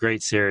to be a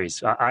great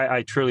series.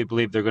 I truly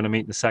believe they're going to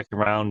meet in the second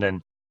round,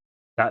 and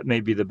that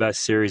may be the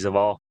best series of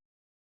all.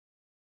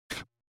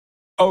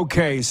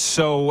 Okay,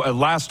 so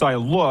last I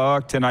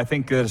looked, and I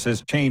think this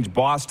has changed,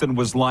 Boston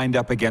was lined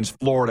up against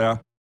Florida.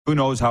 Who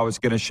knows how it's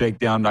going to shake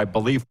down? I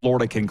believe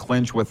Florida can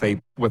clinch with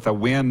a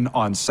win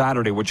on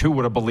Saturday, which who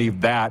would have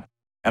believed that?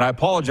 And I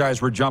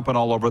apologize, we're jumping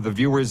all over. The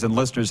viewers and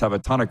listeners have a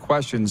ton of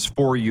questions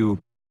for you,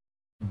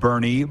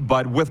 Bernie.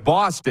 But with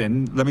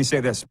Boston, let me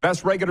say this,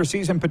 best regular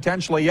season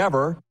potentially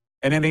ever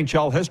in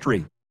NHL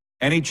history.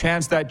 Any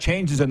chance that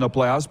changes in the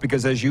playoffs?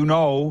 Because as you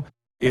know,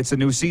 it's a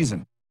new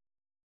season.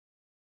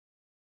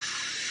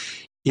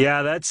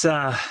 Yeah, that's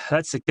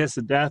the kiss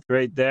of death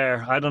right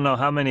there. I don't know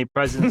how many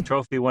President's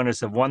Trophy winners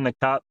have won the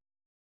Cup.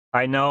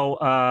 I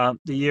know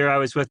the year I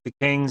was with the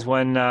Kings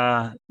when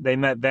they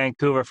met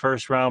Vancouver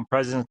first round,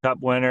 President's Cup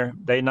winner,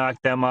 they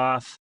knocked them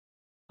off.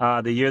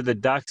 The year the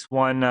Ducks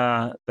won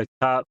the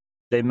Cup,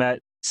 they met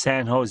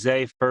San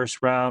Jose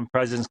first round,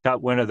 President's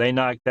Cup winner, they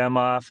knocked them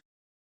off.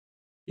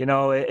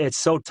 It's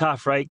so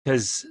tough, right?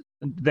 Because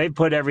they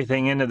put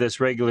everything into this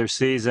regular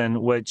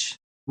season, which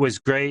was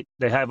great.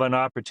 They have an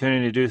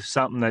opportunity to do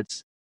something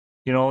that's,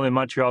 only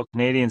Montreal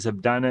Canadiens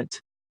have done it.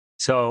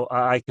 So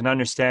I can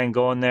understand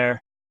going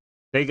there.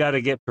 They got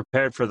to get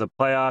prepared for the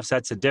playoffs.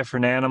 That's a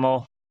different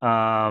animal.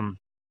 I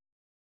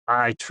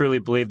truly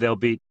believe they'll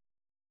beat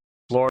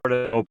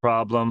Florida, no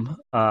problem.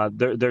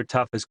 Their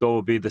toughest goal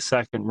will be the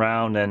second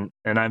round, and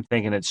I'm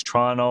thinking it's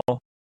Toronto.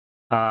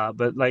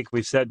 But like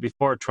we've said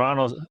before,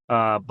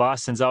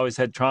 Boston's always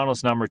had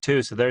Toronto's number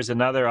 2, so there's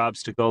another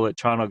obstacle that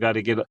Toronto got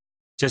to get,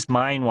 just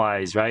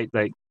mind-wise, right?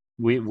 Like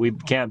we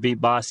can't beat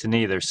Boston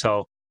either.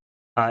 So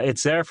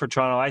it's there for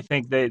Toronto. I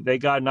think they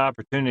got an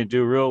opportunity to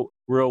do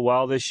real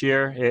well this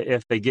year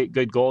if they get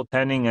good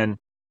goaltending, and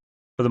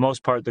for the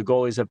most part, the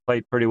goalies have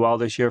played pretty well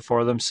this year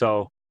for them.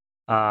 So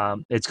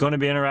it's going to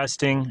be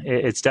interesting.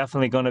 It's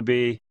definitely going to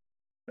be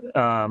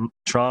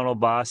Toronto,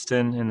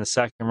 Boston in the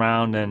second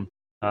round, and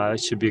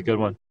it should be a good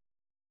one.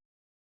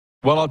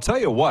 Well, I'll tell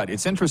you what,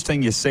 it's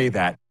interesting you say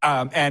that.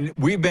 And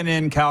we've been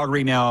in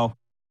Calgary now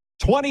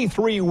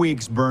 23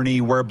 weeks,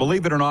 Bernie, where,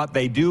 believe it or not,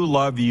 they do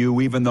love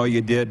you, even though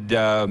you did,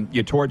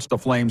 you torched the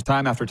Flames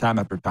time after time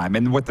after time.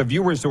 And what the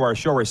viewers to our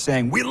show are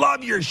saying, we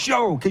love your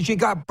show because you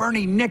got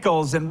Bernie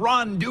Nicholls and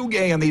Ron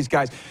Duguay and these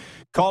guys.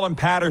 Colin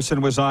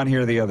Patterson was on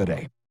here the other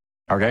day,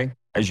 okay?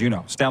 As you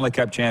know, Stanley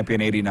Cup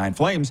champion, 89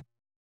 Flames.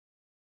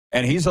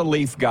 And he's a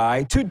Leaf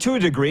guy, to a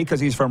degree,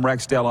 because he's from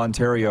Rexdale,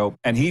 Ontario.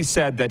 And he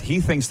said that he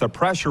thinks the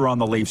pressure on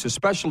the Leafs,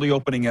 especially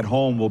opening at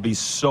home, will be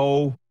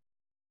so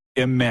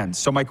immense.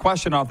 So my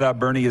question off that,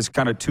 Bernie, is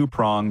kind of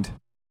two-pronged.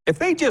 If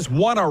they just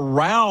won a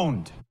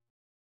round,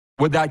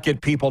 would that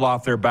get people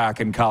off their back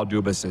in Kyle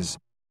Dubas's?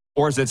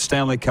 Or is it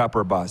Stanley Cup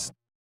or bust?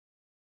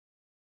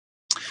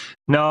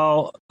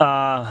 No,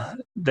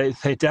 they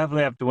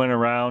definitely have to win a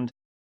round.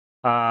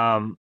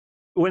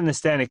 Winning the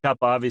Stanley Cup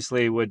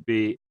obviously would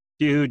be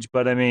huge,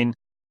 but I mean,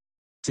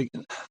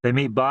 they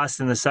meet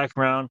Boston in the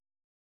second round.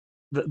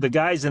 The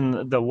guys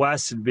in the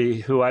West would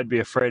be who I'd be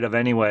afraid of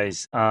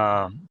anyways.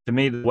 To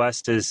me, the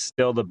West is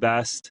still the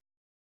best,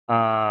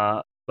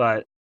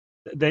 but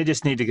they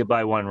just need to get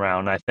by one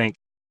round. I think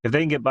if they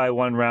can get by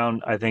one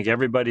round, I think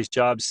everybody's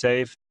job's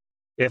safe.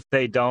 If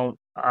they don't,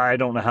 I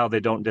don't know how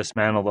they don't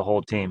dismantle the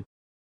whole team.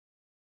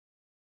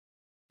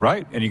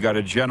 Right, and you got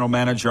a general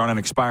manager on an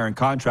expiring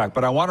contract.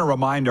 But I want to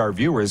remind our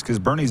viewers, because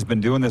Bernie's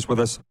been doing this with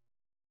us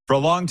for a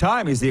long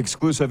time. He's the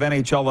exclusive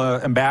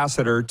NHL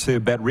ambassador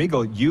to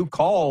BetRegal. You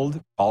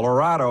called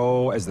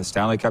Colorado as the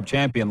Stanley Cup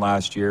champion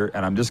last year,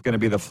 and I'm just going to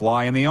be the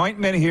fly in the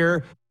ointment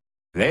here.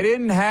 They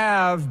didn't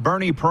have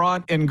Bernie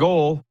Perrant in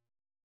goal.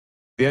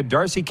 They had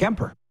Darcy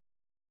Kemper.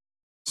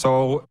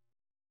 So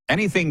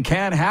anything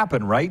can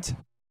happen, right?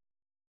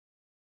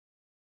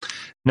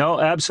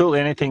 No, absolutely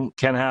anything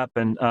can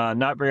happen.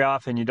 Not very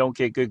often you don't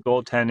get good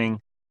goaltending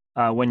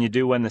when you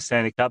do win the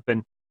Stanley Cup,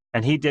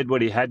 and he did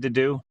what he had to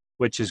do,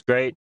 which is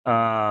great.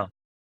 Colorado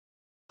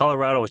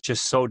is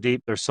just so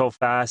deep. They're so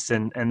fast,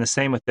 and the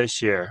same with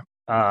this year.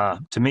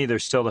 to me, they're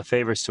still the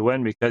favorites to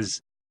win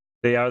because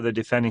they are the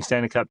defending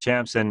Stanley Cup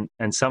champs, and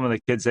some of the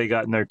kids they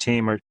got in their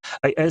team are,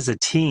 as a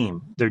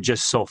team, they're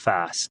just so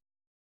fast.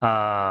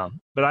 But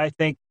I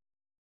think,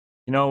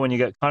 when you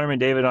got Connor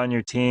McDavid on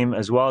your team,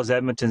 as well as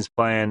Edmonton's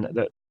playing,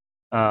 that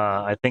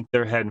I think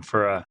they're heading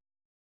for a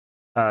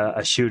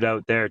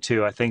shootout there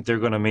too. I think they're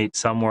going to meet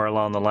somewhere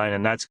along the line,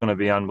 and that's going to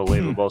be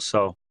unbelievable.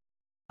 So,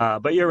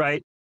 but you're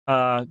right.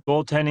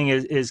 Goaltending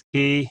is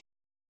key.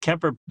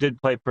 Kemper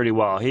did play pretty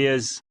well.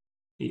 He's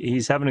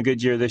having a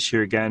good year this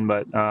year again,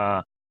 but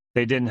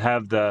they didn't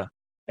have the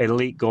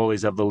elite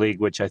goalies of the league,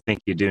 which I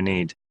think you do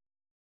need.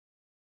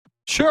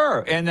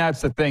 Sure, and that's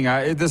the thing.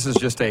 This is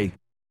just a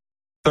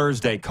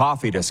Thursday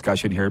coffee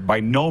discussion here. By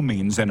no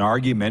means an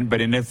argument,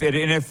 but if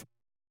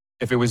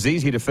it was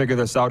easy to figure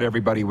this out,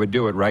 everybody would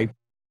do it, right?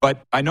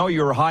 But I know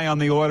you were high on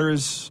the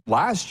Oilers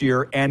last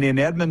year, and in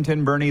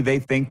Edmonton, Bernie, they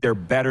think they're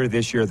better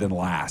this year than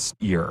last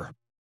year.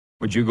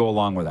 Would you go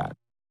along with that?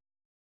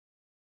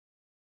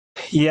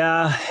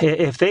 Yeah,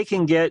 if they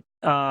can get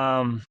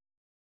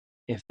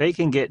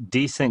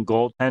decent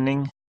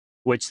goaltending,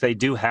 which they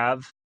do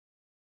have,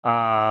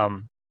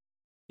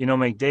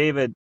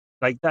 McDavid,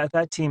 like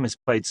that team has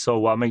played so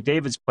well.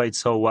 McDavid's played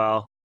so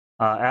well.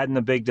 Adding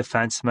the big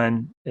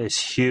defenseman is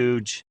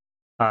huge.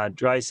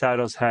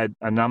 Draisaitl's had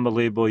an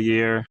unbelievable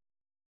year.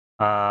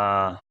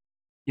 As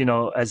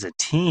a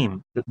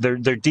team,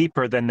 they're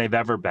deeper than they've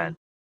ever been.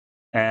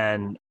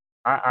 And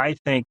I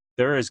think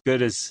they're as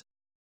good as,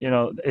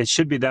 it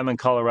should be them in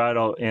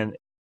Colorado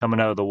coming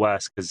out of the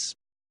West, because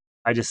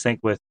I just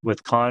think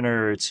with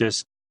Connor, it's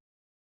just,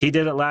 he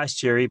did it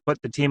last year. He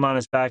put the team on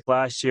his back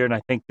last year, and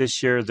I think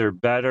this year they're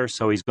better,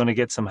 so he's going to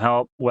get some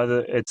help.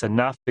 Whether it's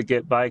enough to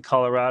get by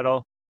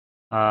Colorado,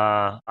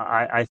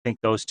 I think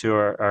those two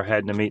are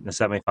heading to meet in the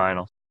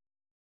semifinals.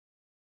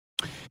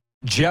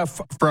 Jeff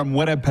from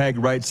Winnipeg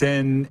writes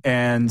in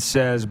and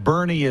says,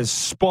 Bernie is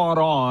spot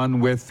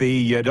on with the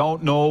you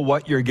don't know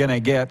what you're going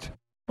to get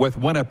with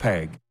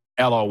Winnipeg,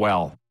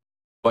 LOL.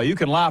 Well, you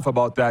can laugh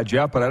about that,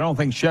 Jeff, but I don't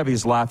think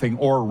Chevy's laughing,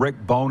 or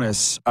Rick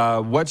Bowness.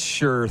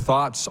 What's your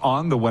thoughts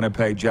on the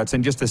Winnipeg Jets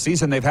and just the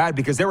season they've had?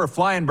 Because they were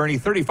flying, Bernie,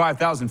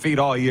 35,000 feet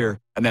all year,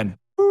 and then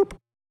boop,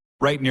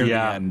 right near the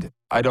end.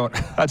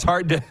 That's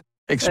hard to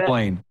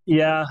explain.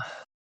 Yeah.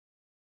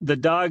 The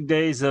dog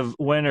days of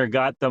winter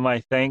got them, I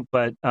think,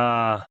 but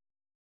and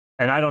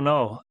I don't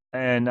know.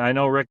 And I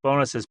know Rick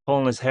Bowness is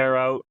pulling his hair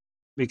out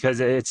because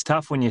it's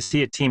tough when you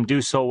see a team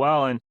do so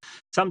well, and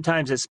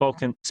sometimes it's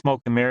smoke and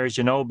mirrors,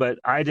 but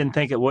I didn't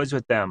think it was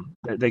with them.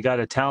 They got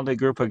a talented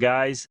group of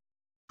guys,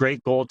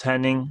 great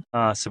goaltending,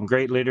 some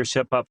great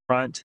leadership up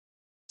front.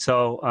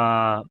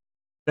 So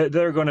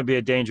they're going to be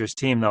a dangerous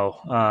team,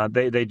 though.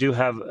 They do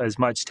have as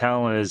much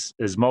talent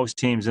as most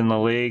teams in the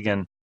league,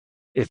 and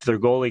if their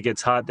goalie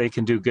gets hot, they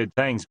can do good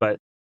things. But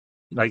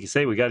like you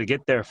say, we got to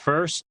get there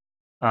first.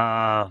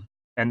 And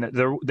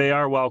they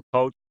are well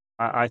coached.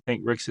 I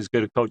think Rick's as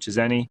good a coach as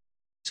any.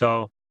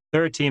 So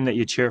they're a team that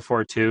you cheer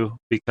for, too,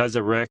 because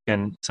of Rick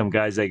and some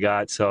guys they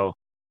got. So,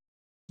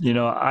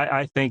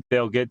 I think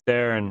they'll get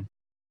there, and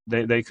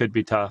they could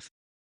be tough.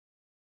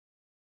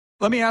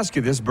 Let me ask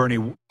you this,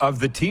 Bernie. Of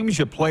the teams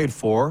you played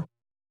for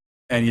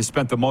and you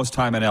spent the most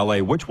time in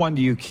L.A., which one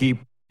do you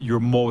keep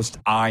your most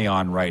eye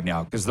on right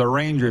now? Because the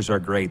Rangers are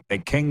great. The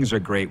Kings are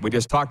great. We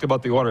just talked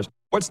about the Oilers.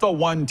 What's the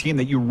one team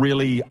that you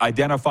really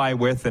identify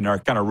with and are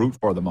kind of root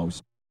for the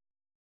most?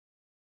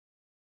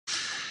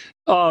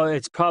 Oh,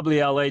 it's probably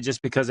LA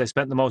just because I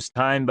spent the most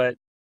time, but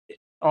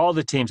all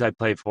the teams I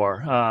played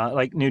for,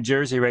 like New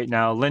Jersey right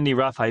now, Lindy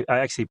Ruff, I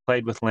actually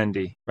played with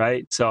Lindy,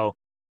 right? So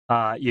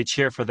you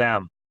cheer for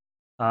them.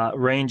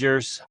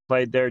 Rangers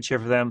played there, cheer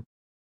for them.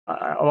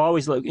 I'll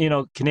always look,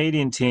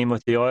 Canadian team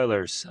with the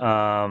Oilers.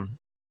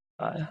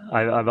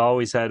 I've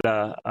always had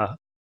a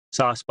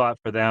soft spot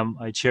for them.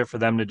 I cheer for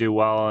them to do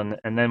well.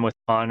 And then with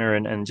Connor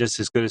and just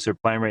as good as they're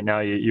playing right now,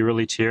 you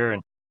really cheer.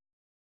 And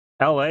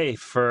LA,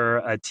 for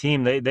a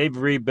team, they've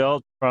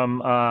rebuilt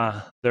from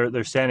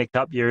their Stanley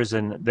Cup years,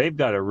 and they've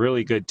got a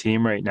really good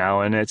team right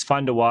now. And it's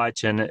fun to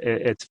watch, and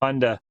it's fun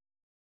to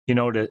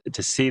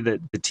see that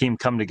the team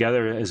come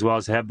together as well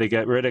as have. They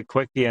get rid of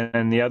Quickie,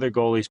 and the other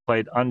goalies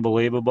played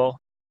unbelievable.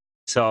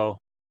 So,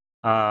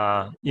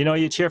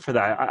 you cheer for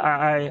that.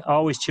 I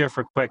always cheer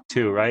for Quick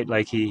too, right?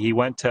 Like he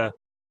went to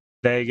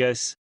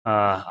Vegas.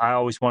 I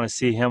always want to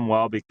see him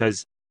well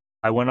because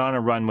I went on a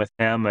run with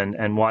him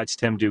and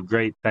watched him do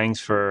great things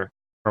for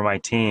my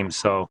team.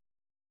 So,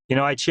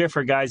 I cheer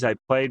for guys I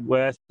played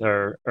with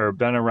or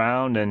been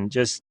around and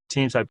just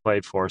teams I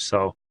played for.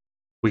 So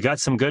we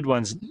got some good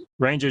ones.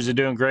 Rangers are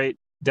doing great.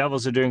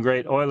 Devils are doing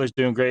great. Oilers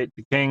doing great.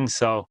 The Kings.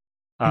 So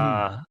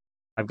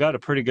I've got a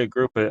pretty good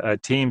group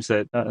of teams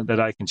that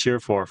I can cheer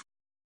for.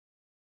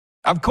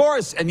 Of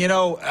course. And,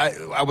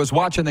 I was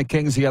watching the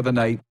Kings the other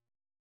night,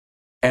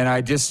 and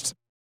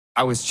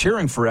I was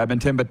cheering for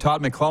Edmonton, but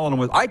Todd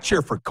McClellan I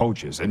cheer for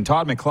coaches, and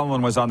Todd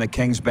McClellan was on the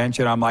Kings bench,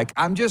 and I'm like,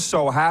 I'm just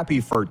so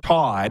happy for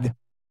Todd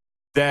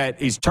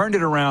that he's turned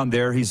it around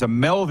there. He's a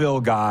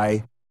Melville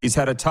guy. He's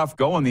had a tough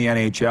go in the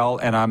NHL,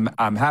 and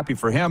I'm happy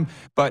for him.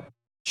 But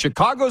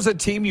Chicago's a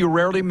team you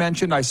rarely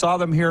mention. I saw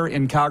them here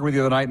in Calgary the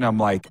other night, and I'm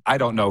like, I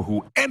don't know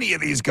who any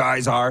of these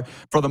guys are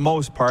for the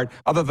most part,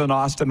 other than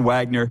Austin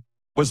Wagner.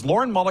 Was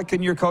Lauren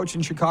Mulliken your coach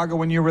in Chicago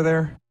when you were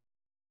there?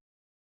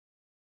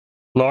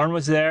 Lauren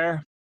was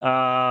there.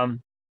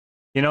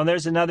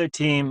 There's another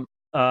team.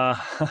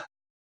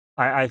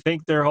 I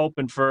think they're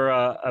hoping for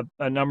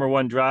a number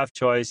one draft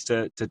choice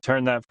to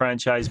turn that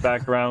franchise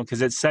back around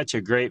because it's such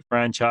a great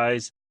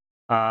franchise.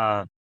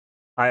 I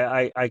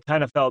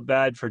kind of felt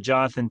bad for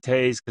Jonathan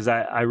Toews because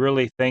I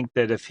really think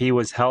that if he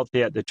was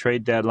healthy at the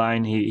trade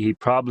deadline, he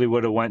probably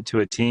would have went to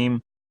a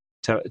team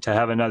to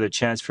have another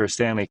chance for a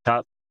Stanley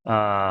Cup.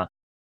 Him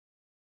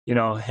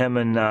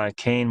and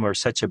Kane were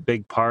such a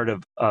big part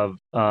of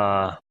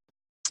the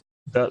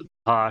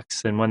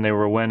Hawks and when they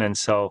were winning.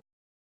 So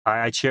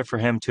I cheer for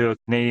him too, a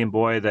Canadian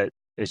boy that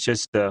is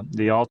just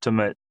the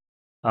ultimate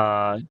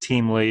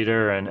team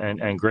leader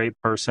and great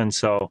person.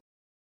 So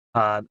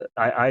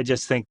I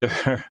just think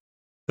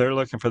they're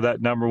looking for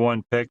that number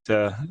one pick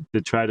to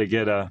try to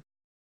get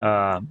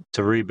to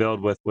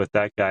rebuild with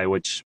that guy,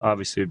 which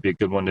obviously would be a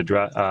good one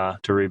to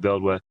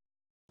rebuild with.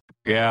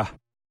 Yeah.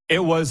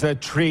 It was a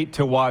treat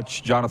to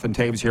watch Jonathan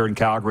Toews here in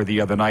Calgary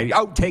the other night,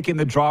 out taking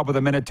the draw with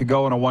a minute to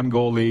go and a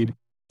 1-goal lead.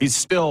 He's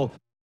still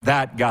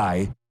that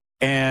guy.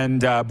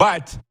 And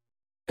but,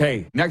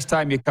 hey, next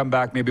time you come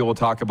back, maybe we'll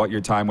talk about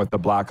your time with the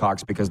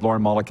Blackhawks because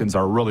Lauren Mulliken's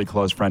a really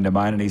close friend of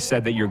mine, and he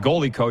said that your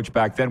goalie coach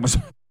back then was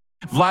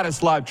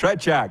Vladislav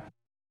Tretiak.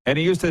 And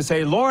he used to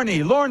say, Lorny,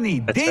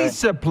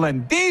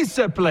 discipline.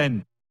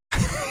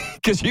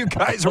 Because you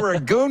guys were a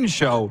goon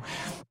show.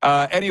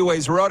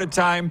 Anyways, we're out of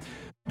time.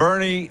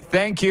 Bernie,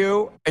 thank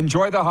you.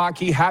 Enjoy the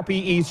hockey. Happy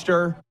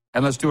Easter.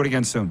 And let's do it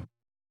again soon.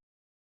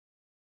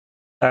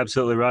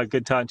 Absolutely, Rod.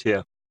 Good talking to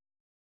you.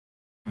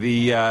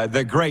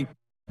 The great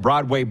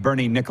Broadway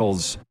Bernie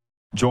Nicholls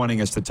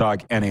joining us to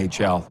talk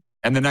NHL.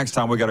 And the next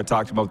time we got to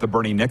talk about the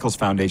Bernie Nicholls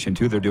Foundation,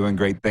 too. They're doing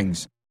great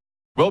things.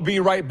 We'll be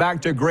right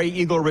back to Grey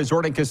Eagle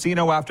Resort and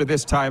Casino after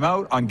this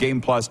timeout on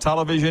Game Plus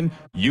Television,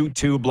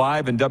 YouTube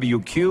Live, and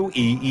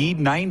WQEE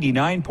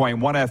 99.1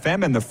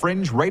 FM and the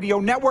Fringe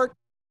Radio Network.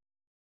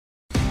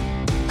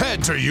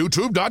 Head to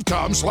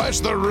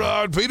youtube.com/The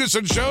Rod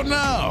Peterson Show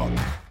now.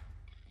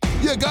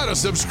 You gotta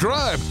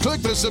subscribe.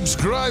 Click the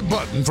subscribe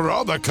button for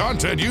all the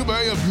content you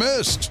may have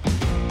missed.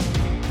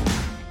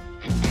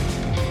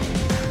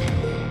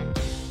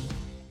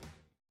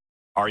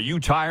 Are you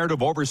tired of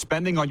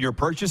overspending on your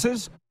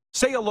purchases?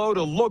 Say hello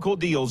to local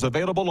deals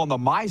available on the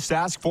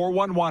MySask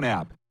 411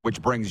 app,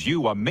 which brings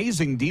you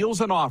amazing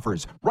deals and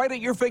offers right at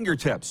your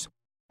fingertips.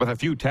 With a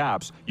few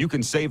taps, you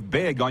can save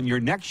big on your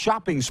next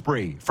shopping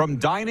spree, from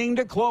dining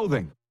to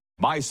clothing.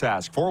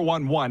 MySask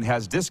 411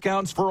 has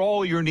discounts for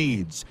all your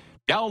needs.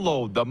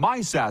 Download the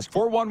MySask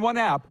 411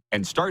 app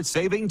and start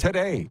saving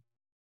today.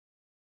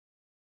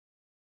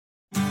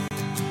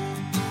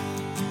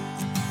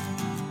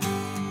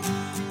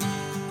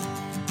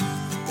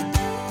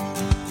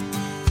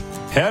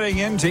 Heading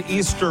into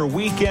Easter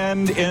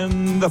weekend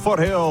in the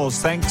foothills.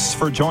 Thanks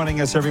for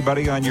joining us,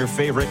 everybody, on your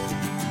favorite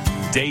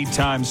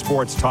daytime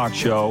sports talk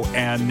show.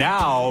 And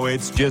now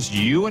it's just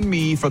you and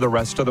me for the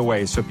rest of the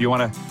way. So if you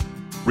want to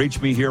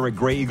reach me here at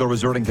Grey Eagle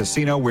Resort and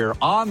Casino, we're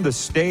on the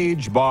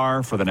stage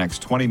bar for the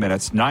next 20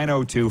 minutes.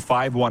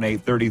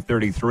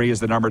 902-518-3033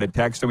 is the number to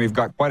text, and we've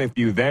got quite a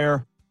few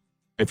there.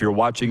 If you're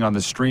watching on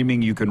the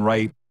streaming, you can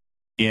write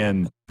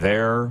in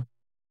there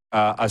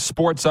a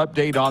sports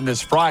update on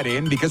this Friday.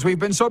 And because we've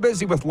been so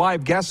busy with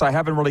live guests, I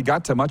haven't really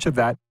got to much of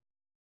that.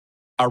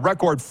 A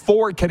record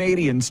 4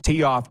 Canadians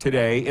tee off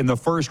today in the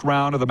first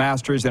round of the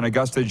Masters in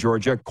Augusta,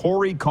 Georgia.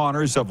 Corey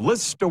Connors of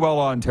Listowel,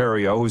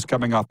 Ontario, who's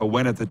coming off a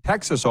win at the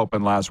Texas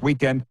Open last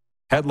weekend,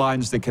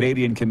 headlines the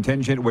Canadian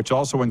contingent, which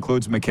also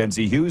includes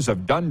Mackenzie Hughes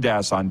of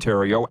Dundas,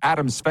 Ontario,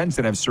 Adam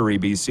Svensson of Surrey,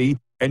 BC,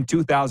 and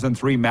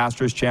 2003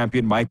 Masters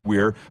champion Mike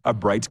Weir of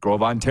Brights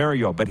Grove,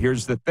 Ontario. But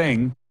here's the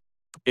thing.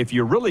 If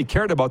you really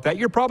cared about that,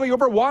 you're probably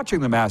over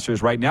watching the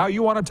Masters right now.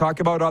 You want to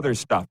talk about other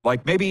stuff,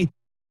 like maybe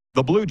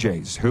the Blue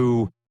Jays,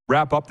 who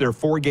wrap up their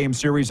 4-game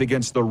series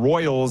against the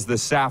Royals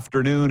this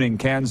afternoon in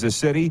Kansas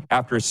City.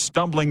 After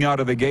stumbling out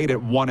of the gate at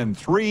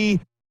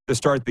 1-3 to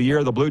start the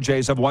year, the Blue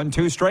Jays have won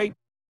 2 straight,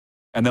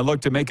 and they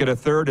look to make it a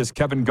third as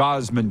Kevin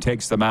Gausman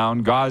takes the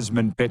mound.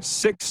 Gausman pitched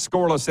 6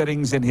 scoreless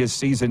innings in his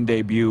season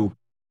debut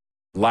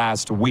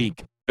last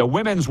week. The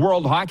Women's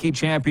World Hockey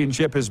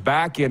Championship is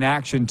back in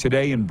action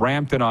today in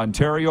Brampton,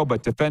 Ontario,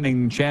 but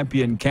defending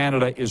champion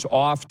Canada is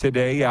off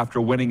today after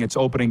winning its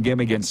opening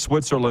game against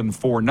Switzerland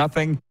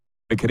 4-0.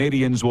 The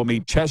Canadians will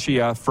meet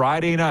Czechia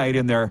Friday night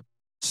in their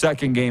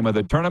second game of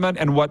the tournament.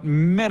 And what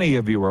many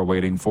of you are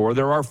waiting for,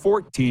 there are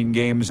 14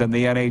 games in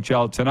the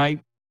NHL tonight.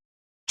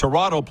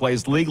 Toronto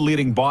plays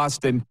league-leading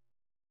Boston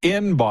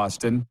in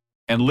Boston,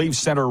 and Leafs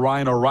center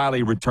Ryan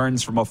O'Reilly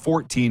returns from a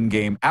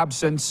 14-game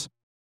absence.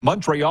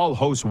 Montreal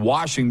hosts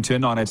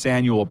Washington on its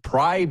annual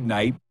Pride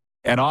Night,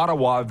 and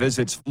Ottawa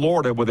visits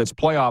Florida with its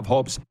playoff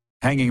hopes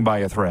hanging by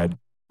a thread.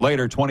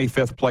 Later,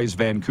 25th place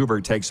Vancouver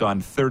takes on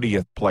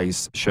 30th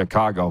place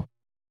Chicago.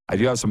 I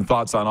do have some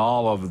thoughts on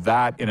all of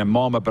that in a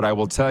moment, but I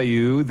will tell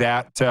you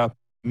that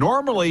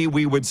normally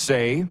we would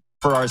say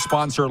for our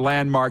sponsor,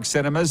 Landmark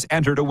Cinemas,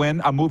 enter to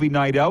win a movie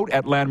night out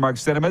at Landmark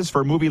Cinemas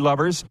for movie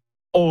lovers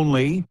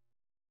only.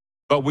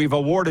 But we've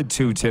awarded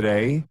 2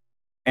 today.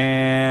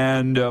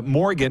 And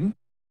Morgan,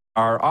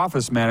 our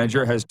office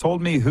manager, has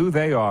told me who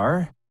they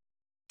are.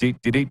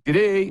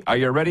 Are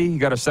you ready? You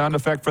got a sound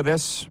effect for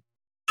this?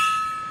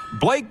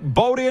 Blake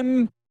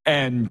Bowden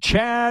and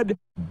Chad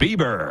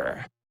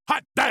Bieber.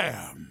 Hot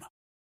damn.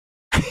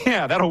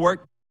 Yeah, that'll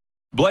work.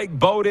 Blake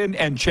Bowden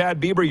and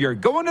Chad Bieber, you're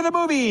going to the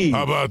movie.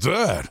 How about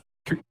that?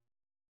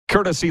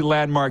 Courtesy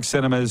Landmark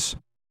Cinemas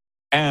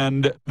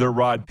and The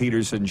Rod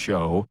Peterson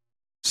Show.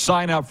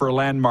 Sign up for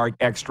Landmark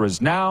Extras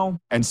now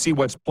and see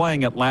what's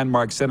playing at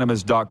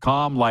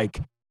landmarkcinemas.com, like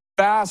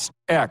Fast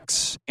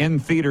X in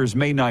theaters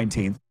May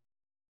 19th.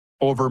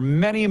 Over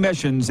many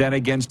missions and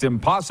against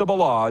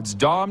impossible odds,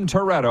 Dom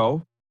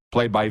Toretto,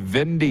 played by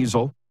Vin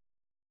Diesel,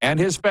 and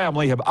his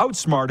family have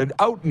outsmarted,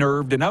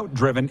 outnerved, and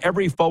outdriven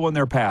every foe in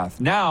their path.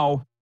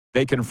 Now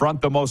they confront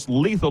the most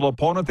lethal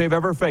opponent they've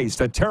ever faced,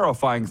 a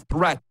terrifying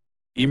threat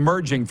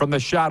emerging from the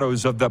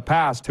shadows of the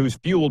past, who's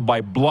fueled by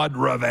blood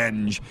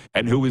revenge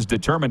and who is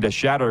determined to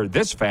shatter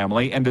this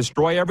family and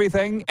destroy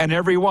everything and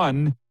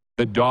everyone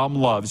that Dom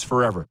loves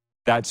forever.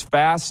 That's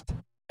Fast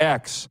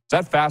X. Is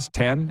that Fast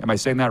 10? Am I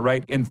saying that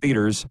right? In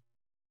theaters,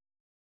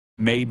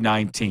 May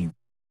 19th.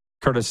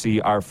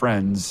 Courtesy our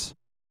friends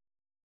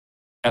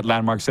at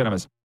Landmark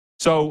Cinemas.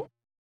 So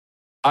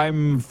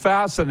I'm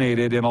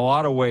fascinated in a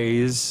lot of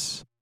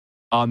ways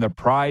on the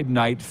Pride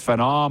Night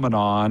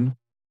phenomenon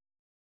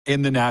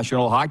in the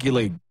National Hockey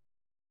League.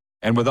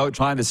 And without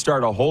trying to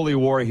start a holy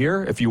war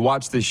here, if you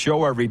watch this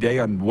show every day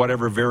on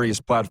whatever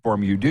various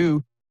platform you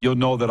do, you'll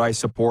know that I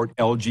support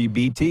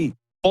LGBT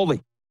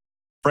fully.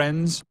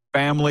 Friends,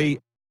 family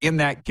in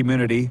that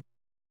community.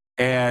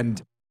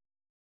 And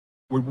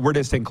we're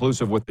just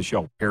inclusive with the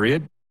show,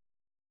 period.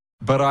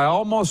 But I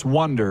almost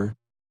wonder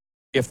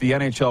if the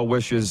NHL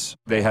wishes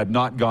they had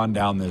not gone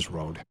down this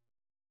road. I'm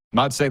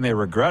not saying they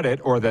regret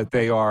it or that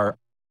they are,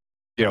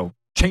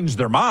 changed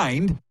their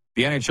mind.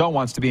 The NHL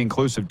wants to be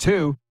inclusive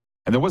too.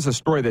 And there was a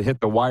story that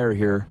hit the wire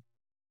here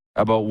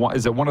about,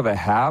 is it one of the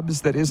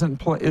Habs that isn't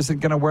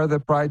going to wear the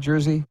Pride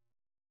jersey?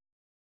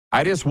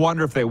 I just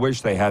wonder if they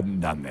wish they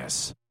hadn't done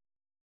this.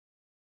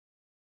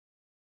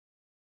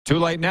 Too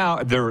late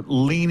now. They're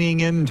leaning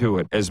into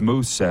it, as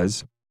Moose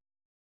says.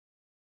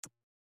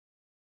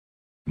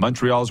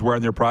 Montreal's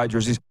wearing their Pride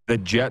jerseys. The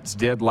Jets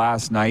did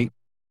last night.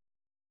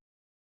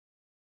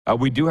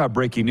 We do have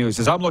breaking news.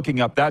 As I'm looking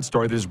up that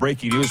story, there's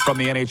breaking news from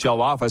the NHL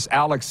office.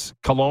 Alex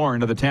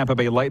Killorn of the Tampa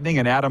Bay Lightning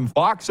and Adam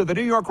Fox of the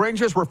New York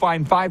Rangers were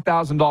fined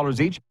 $5,000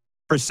 each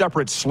for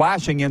separate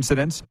slashing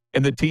incidents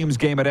in the team's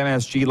game at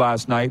MSG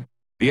last night.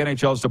 The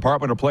NHL's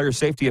Department of Player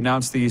Safety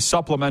announced the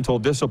supplemental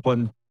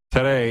discipline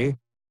today.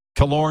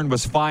 Killorn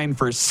was fined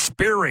for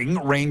spearing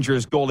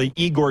Rangers goalie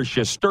Igor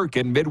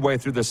Shesterkin midway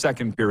through the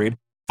second period.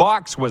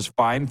 Fox was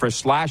fined for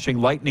slashing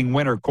Lightning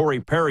winner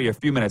Corey Perry a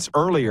few minutes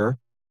earlier.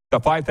 The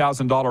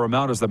 $5,000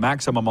 amount is the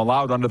maximum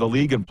allowed under the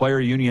league and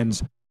player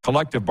union's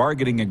collective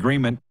bargaining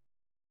agreement.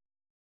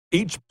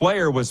 Each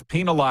player was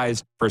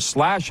penalized for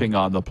slashing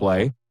on the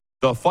play.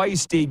 The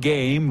feisty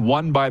game,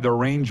 won by the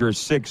Rangers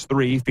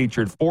 6-3,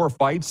 featured 4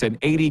 fights and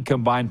 80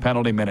 combined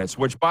penalty minutes,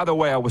 which, by the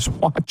way, I was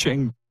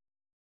watching.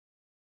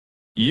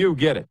 You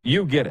get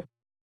it.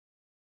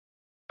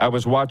 I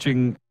was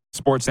watching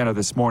SportsCenter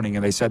this morning,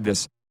 and they said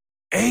this,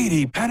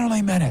 80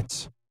 penalty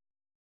minutes.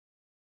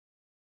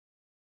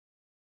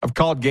 I've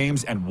called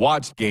games and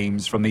watched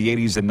games from the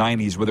 80s and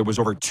 90s where there was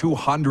over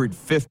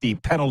 250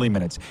 penalty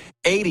minutes.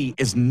 80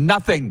 is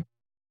nothing.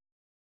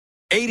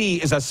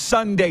 80 is a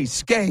Sunday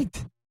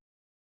skate.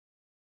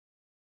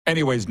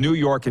 Anyways, New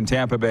York and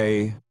Tampa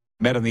Bay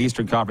met in the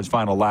Eastern Conference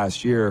Final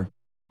last year.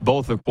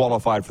 Both have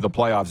qualified for the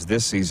playoffs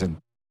this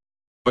season,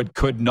 but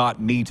could not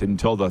meet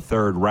until the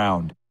third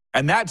round.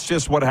 And that's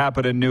just what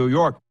happened in New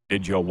York.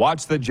 Did you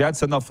watch the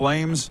Jets and the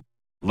Flames?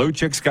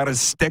 Luchik's got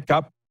his stick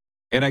up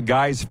in a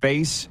guy's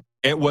face.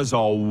 It was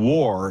a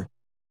war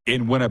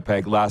in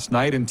Winnipeg last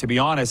night. And to be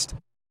honest,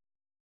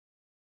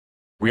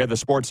 we had the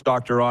sports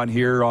doctor on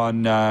here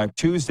on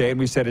Tuesday, and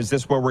we said, is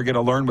this where we're going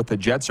to learn what the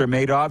Jets are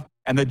made of?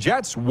 And the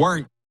Jets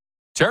weren't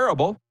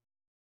terrible,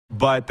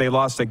 but they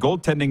lost a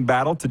goaltending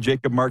battle to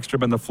Jacob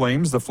Markstrom and the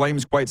Flames. The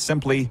Flames quite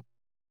simply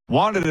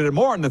wanted it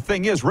more. And the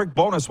thing is, Rick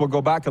Bowness will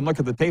go back and look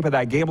at the tape of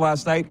that game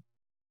last night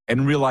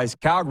and realize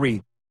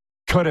Calgary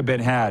could have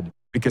been had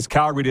because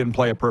Calgary didn't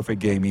play a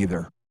perfect game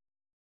either.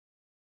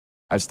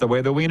 That's the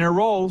way the wiener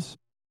rolls.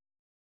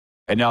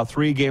 And now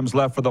 3 games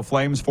left for the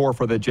Flames, 4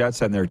 for the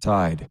Jets, and they're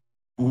tied.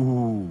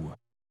 Ooh.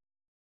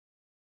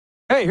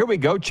 Hey, here we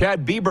go.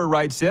 Chad Bieber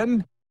writes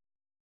in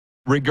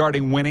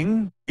regarding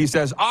winning. He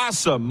says,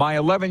 awesome. My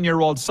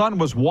 11-year-old son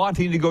was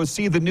wanting to go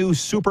see the new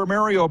Super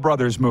Mario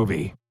Brothers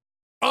movie.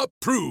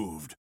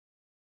 Approved.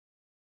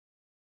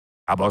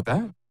 How about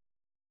that?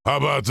 How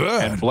about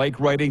that? And Blake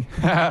writing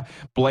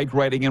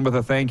in with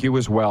a thank you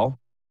as well.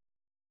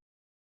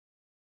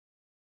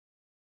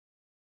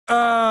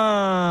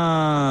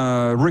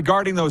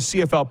 Regarding those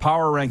CFL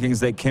power rankings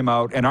that came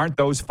out, and aren't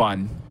those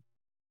fun?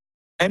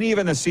 And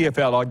even the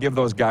CFL, I'll give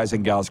those guys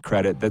and gals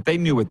credit that they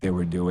knew what they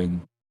were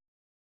doing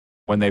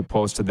when they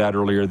posted that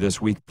earlier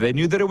this week. They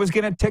knew that it was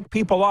going to tick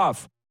people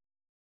off.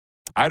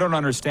 I don't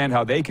understand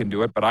how they can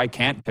do it, but I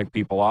can't tick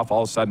people off.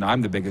 All of a sudden,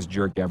 I'm the biggest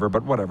jerk ever,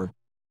 but whatever.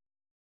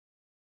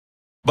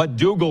 But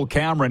Dougal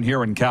Cameron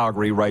here in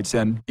Calgary writes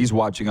in, he's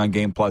watching on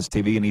Game Plus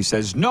TV, and he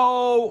says,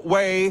 no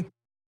way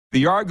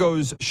the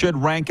Argos should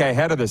rank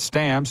ahead of the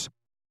Stamps.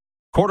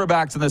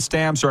 Quarterbacks and the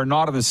Stamps are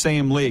not in the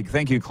same league.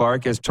 Thank you,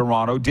 Clark, as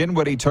Toronto.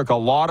 Dinwiddie took a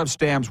lot of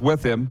Stamps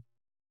with him.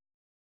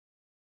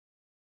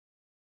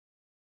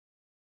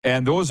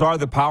 And those are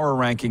the power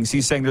rankings.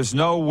 He's saying there's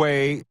no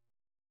way,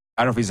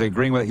 I don't know if he's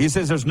agreeing with it. He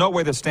says there's no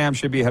way the Stamps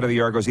should be ahead of the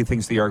Argos. He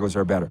thinks the Argos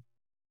are better.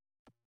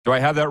 Do I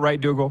have that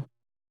right, Dougal?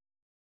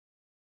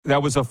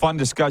 That was a fun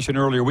discussion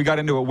earlier. We got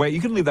into it way,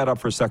 you can leave that up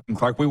for a second,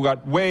 Clark. We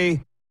got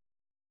way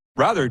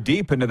rather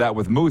deep into that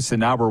with Moose, and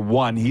now we're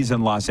one. He's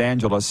in Los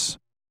Angeles.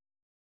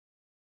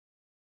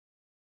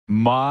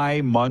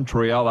 My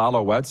Montreal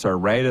Alouettes are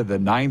rated the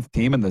 9th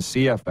team in the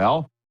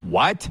CFL.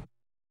 What?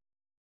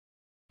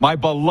 My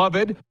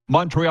beloved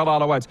Montreal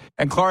Alouettes.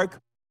 And Clark,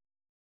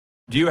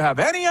 do you have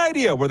any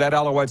idea where that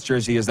Alouettes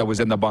jersey is that was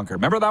in the bunker?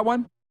 Remember that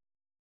one?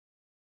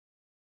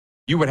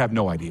 You would have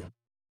no idea.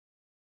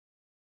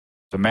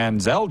 It's a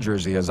Manziel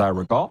jersey, as I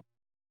recall.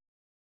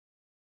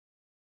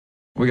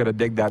 We got to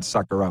dig that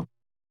sucker out.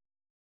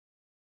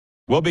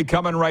 We'll be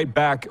coming right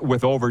back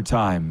with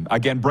overtime.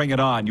 Again, bring it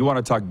on. You want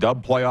to talk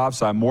dub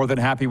playoffs? I'm more than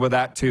happy with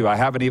that too. I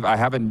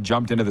haven't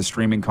jumped into the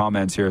streaming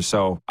comments here,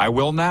 so I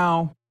will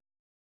now.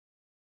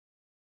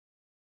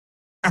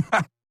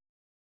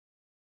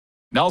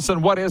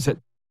 Nelson, what is it?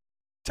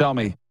 Tell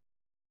me.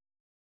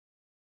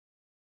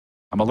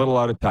 I'm a little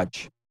out of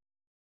touch.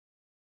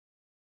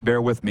 Bear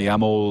with me.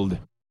 I'm old.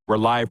 We're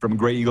live from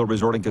Grey Eagle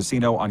Resort and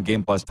Casino on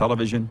Game Plus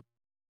Television,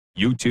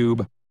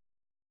 YouTube,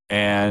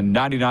 and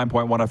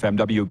 99.1 FM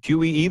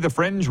WQEE, the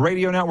Fringe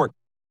Radio Network.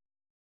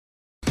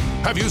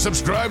 Have you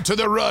subscribed to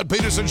the Rod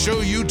Peterson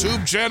Show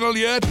YouTube channel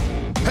yet?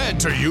 Head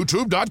to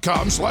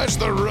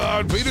youtube.com/The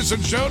Rod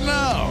Peterson Show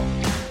now.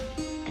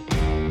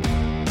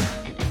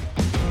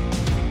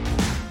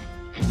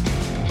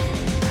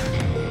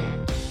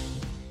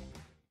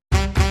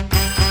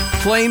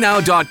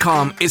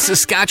 PlayNow.com is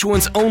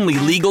Saskatchewan's only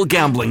legal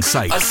gambling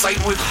site. A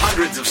site with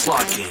hundreds of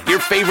slot games,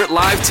 your favorite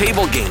live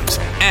table games,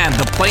 and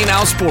the Play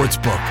Now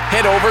Sportsbook.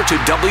 Head over to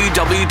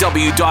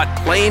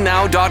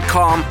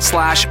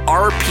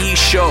www.playnow.com/RP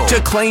Show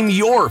to claim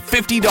your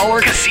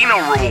 $50 casino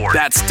reward.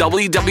 That's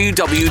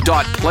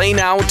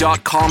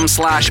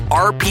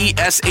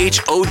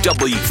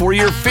www.playnow.com/RPSHOW for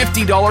your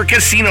 $50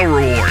 casino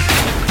reward.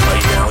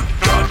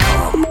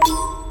 PlayNow.com.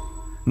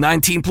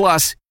 19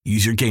 plus.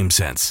 Use your game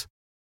sense.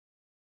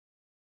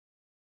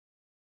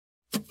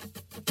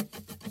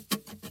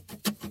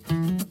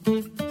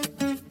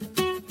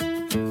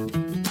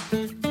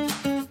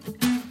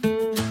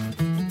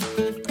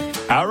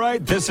 All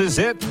right, this is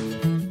it.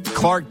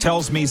 Clark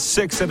tells me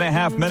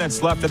 6.5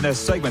 minutes left in this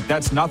segment.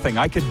 That's nothing.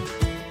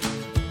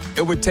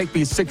 It would take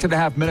me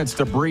 6.5 minutes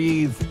to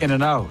breathe in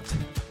and out.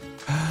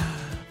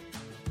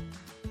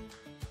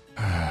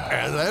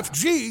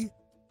 LFG.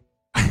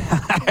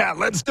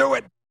 Let's do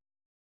it.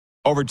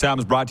 Overtime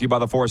is brought to you by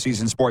the Four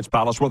Seasons Sports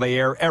Palace, where they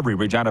air every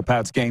Regina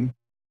Pats game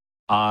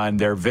on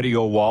their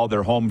video wall.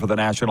 They're home for the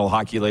National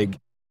Hockey League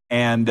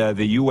and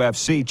the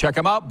UFC. Check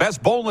them out.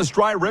 Best boneless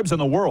dry ribs in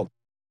the world.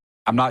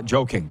 I'm not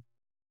joking.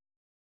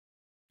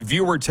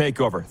 Viewer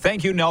takeover.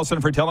 Thank you,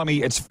 Nelson, for telling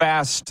me it's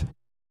Fast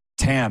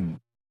 10.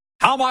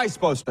 How am I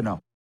supposed to know?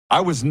 I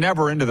was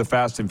never into the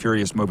Fast and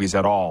Furious movies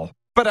at all.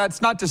 But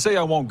that's not to say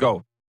I won't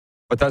go.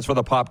 But that's for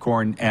the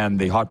popcorn and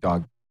the hot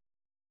dog.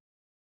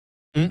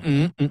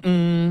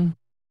 Okay,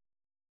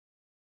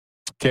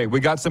 we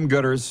got some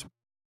gooders.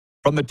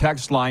 From the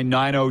text line,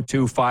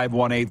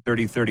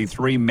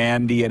 902-518-3033,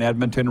 Mandy in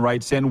Edmonton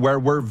writes in, where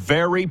we're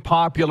very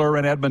popular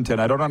in Edmonton.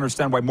 I don't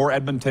understand why more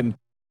Edmonton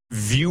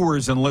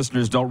viewers and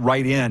listeners don't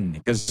write in,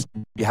 because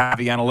you have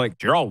the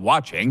analytics. You're all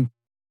watching.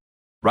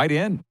 Write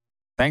in.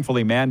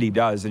 Thankfully, Mandy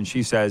does, and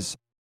she says,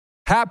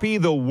 happy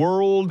the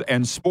world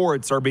and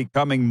sports are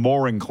becoming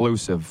more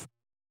inclusive.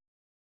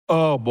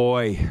 Oh,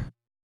 boy.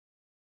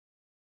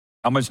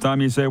 How much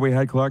time you say we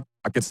had, Clark?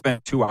 I could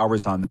spend 2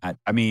 hours on that.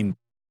 I mean,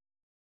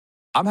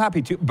 I'm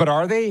happy too, but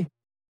are they?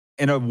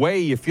 In a way,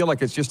 you feel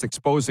like it's just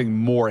exposing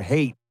more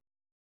hate.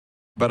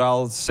 But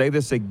I'll say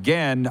this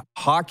again,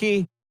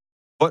 hockey,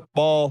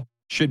 football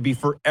should be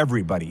for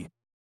everybody.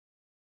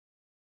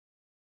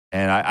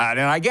 And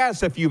I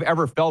guess if you've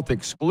ever felt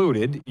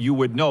excluded, you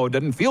would know it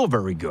doesn't feel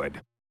very good.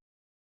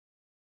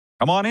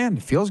 Come on in.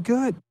 It feels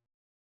good.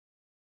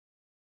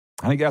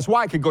 I think that's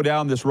why I could go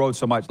down this road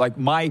so much. Like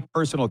my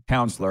personal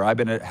counselor,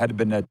 had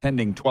been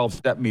attending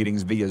 12-step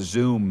meetings via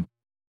Zoom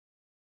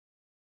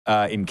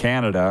in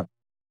Canada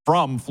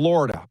from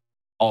Florida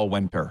all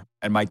winter.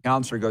 And my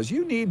counselor goes,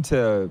 you need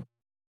to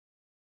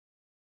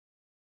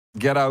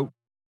get out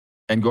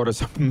and go to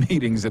some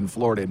meetings in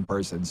Florida in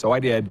person. So I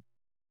did.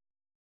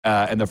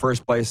 in the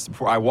first place.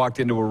 Before I walked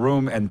into a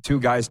room and two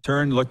guys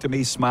turned, looked at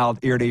me, smiled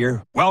ear to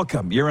ear.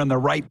 Welcome. You're in the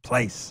right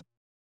place.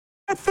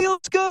 That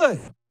feels good.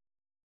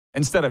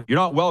 Instead of, you're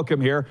not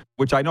welcome here,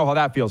 which I know how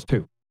that feels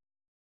too.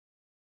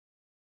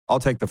 I'll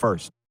take the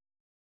first.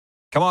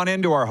 Come on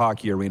into our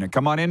hockey arena.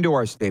 Come on into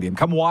our stadium.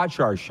 Come watch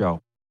our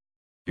show.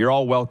 You're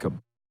all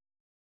welcome.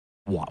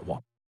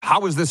 Wow.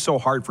 How is this so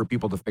hard for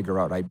people to figure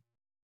out? I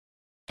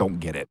don't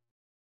get it.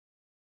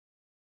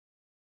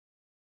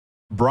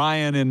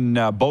 Brian in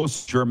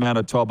Beausejour,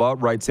 Manitoba,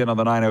 writes in on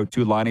the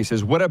 902 line. He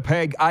says,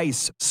 Winnipeg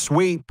Ice,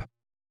 sweep.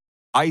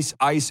 Ice,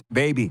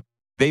 baby.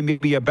 They may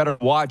be a better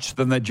watch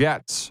than the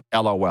Jets,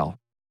 LOL.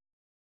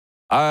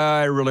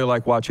 I really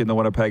like watching the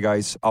Winnipeg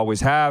Ice.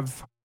 Always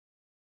have.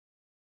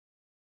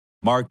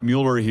 Mark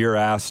Mueller here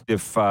asked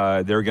if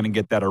they're going to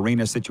get that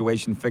arena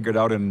situation figured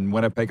out in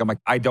Winnipeg. I'm like,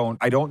 I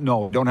don't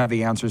know. Don't have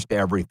the answers to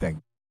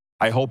everything.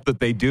 I hope that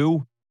they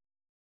do,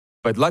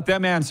 but let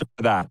them answer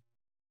that.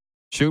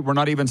 Shoot, we're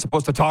not even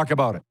supposed to talk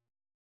about it.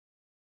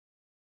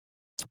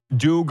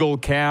 Dougal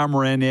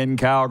Cameron in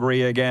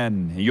Calgary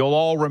again. You'll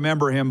all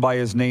remember him by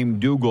his name,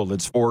 Dougal.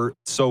 It's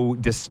so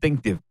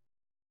distinctive.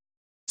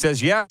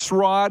 Says, yes,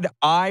 Rod,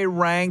 I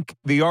rank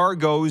the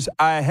Argos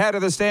ahead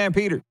of the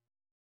Stampeders.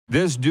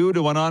 This due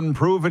to an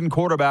unproven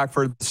quarterback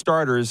for the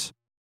starters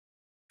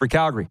for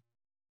Calgary.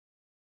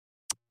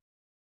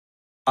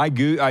 I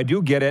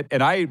do get it,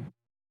 and I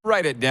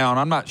write it down.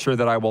 I'm not sure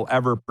that I will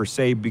ever, per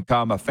se,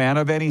 become a fan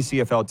of any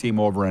CFL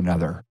team over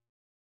another.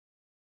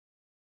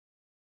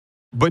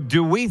 But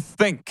do we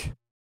think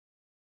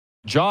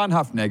John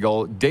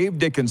Huffnagel, Dave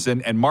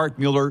Dickinson, and Mark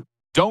Mueller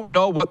don't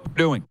know what they're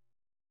doing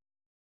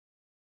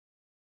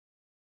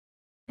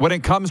when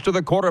it comes to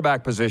the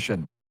quarterback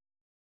position?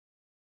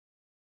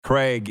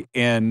 Craig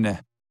Campbell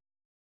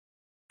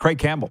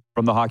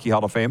from the Hockey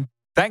Hall of Fame.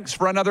 Thanks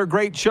for another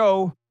great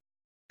show.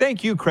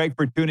 Thank you, Craig,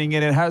 for tuning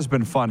in. It has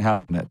been fun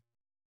having it.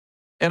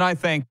 And I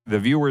thank the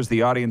viewers,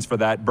 the audience for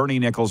that. Bernie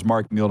Nicholls,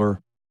 Mark Mueller,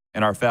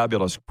 and our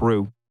fabulous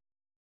crew.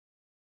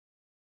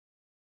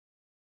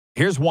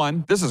 Here's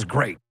one. This is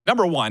great.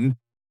 Number one,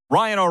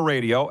 Ryan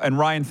O'Radio. And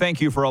Ryan, thank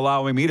you for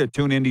allowing me to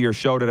tune into your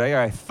show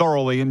today. I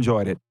thoroughly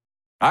enjoyed it.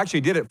 I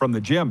actually did it from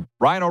the gym.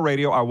 Ryan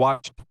O'Radio, I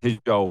watched his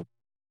show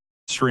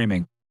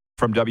streaming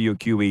from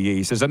WQEE.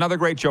 He says, another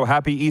great show.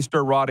 Happy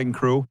Easter, Rod and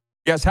crew.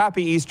 Yes,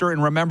 happy Easter,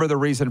 and remember the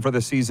reason for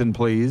the season,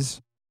 please.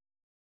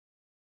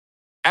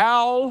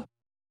 Al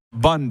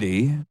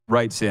Bundy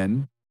writes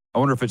in. I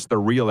wonder if it's the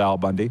real Al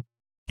Bundy.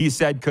 He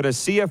said, could a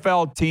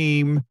CFL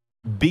team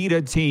beat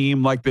a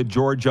team like the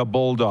Georgia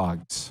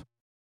Bulldogs?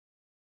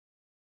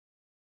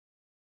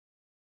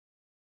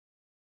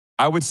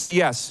 I would say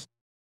yes.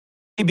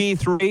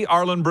 B3,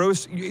 Arlen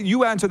Bruce,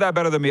 you answer that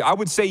better than me. I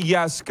would say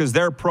yes, because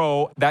they're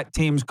pro. That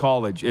team's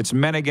college. It's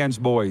men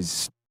against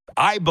boys.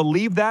 I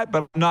believe that,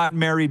 but I'm not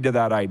married to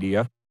that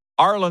idea.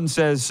 Arlen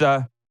says,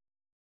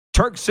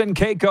 Turks and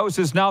Caicos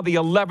is now the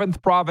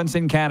 11th province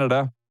in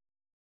Canada.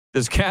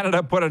 Does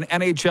Canada put an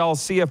NHL,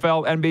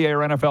 CFL, NBA,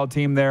 or NFL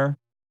team there?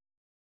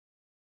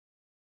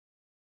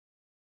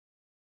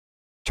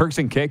 Turks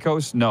and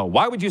Caicos? No.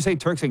 Why would you say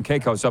Turks and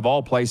Caicos of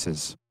all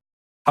places?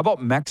 How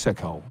about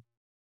Mexico?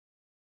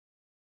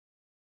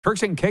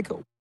 Turks and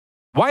Caicos.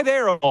 Why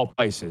there of all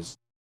places?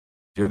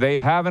 Do they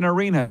have an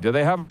arena? Do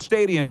they have a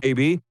stadium,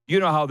 maybe? You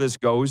know how this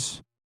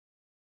goes.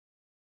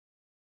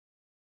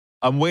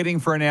 I'm waiting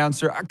for an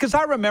answer. Because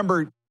I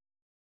remember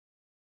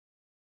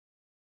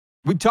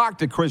we talked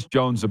to Chris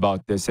Jones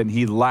about this, and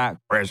he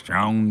laughed. Chris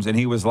Jones, and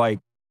he was like,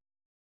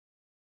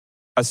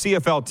 a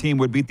CFL team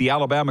would beat the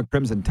Alabama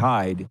Crimson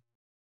Tide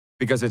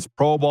because it's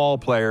pro ball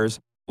players.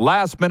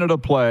 Last minute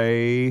of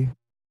play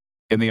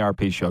in the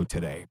RP show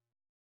today.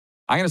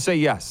 I'm going to say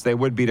yes, they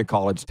would beat a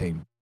college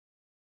team.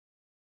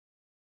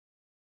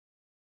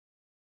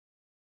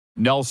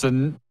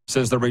 Nelson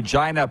says the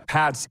Regina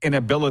Pats'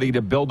 inability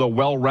to build a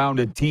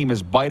well-rounded team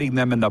is biting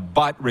them in the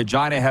butt.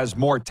 Regina has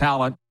more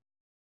talent.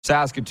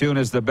 Saskatoon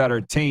is the better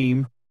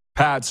team.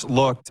 Pats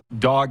looked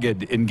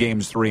dogged in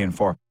games 3 and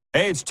 4.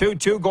 Hey, it's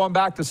 2-2 going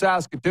back to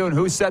Saskatoon.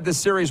 Who said the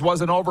series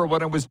wasn't over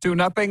when it was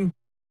 2-0?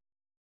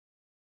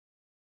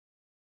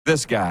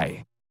 This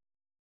guy.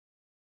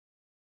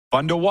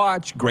 Fun to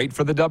watch. Great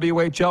for the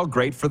WHL.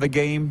 Great for the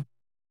game.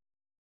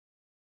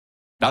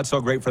 Not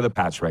so great for the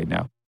Pats right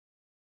now.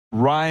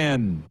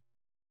 Ryan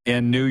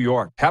in New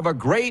York. Have a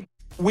great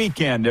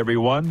weekend,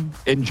 everyone.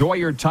 Enjoy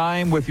your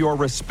time with your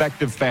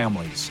respective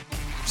families.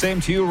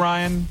 Same to you,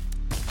 Ryan.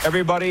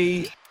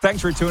 Everybody,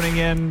 thanks for tuning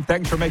in.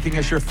 Thanks for making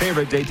us your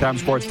favorite daytime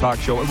sports talk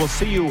show. And we'll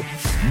see you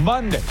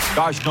Monday.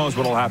 Gosh knows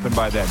what will happen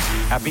by then.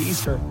 Happy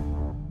Easter.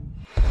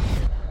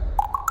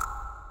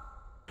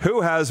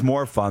 Who has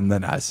more fun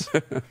than us?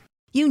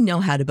 You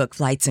know how to book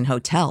flights and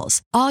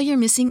hotels. All you're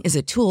missing is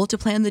a tool to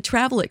plan the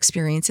travel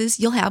experiences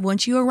you'll have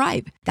once you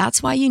arrive.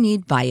 That's why you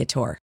need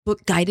Viator.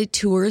 Book guided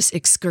tours,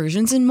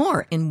 excursions, and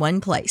more in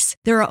one place.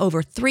 There are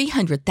over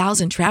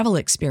 300,000 travel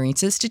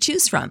experiences to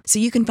choose from, so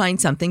you can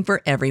find something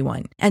for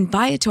everyone. And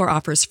Viator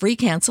offers free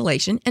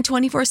cancellation and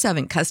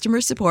 24/7 customer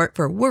support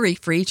for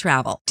worry-free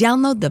travel.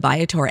 Download the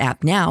Viator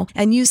app now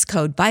and use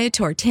code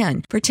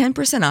Viator10 for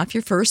 10% off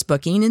your first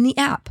booking in the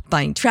app.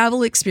 Find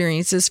travel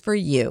experiences for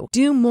you.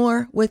 Do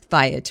more with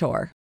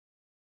Viator.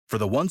 For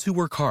the ones who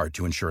work hard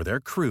to ensure their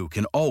crew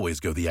can always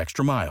go the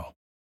extra mile,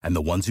 and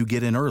the ones who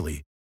get in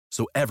early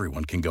so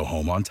everyone can go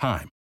home on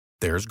time,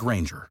 there's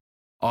Grainger,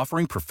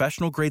 offering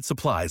professional-grade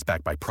supplies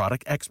backed by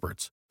product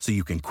experts so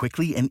you can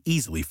quickly and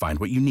easily find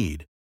what you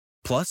need.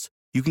 Plus,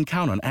 you can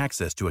count on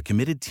access to a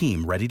committed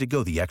team ready to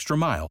go the extra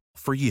mile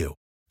for you.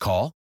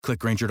 Call, click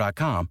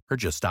Grainger.com, or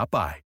just stop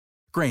by.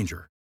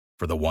 Grainger,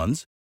 for the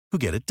ones who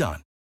get it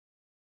done.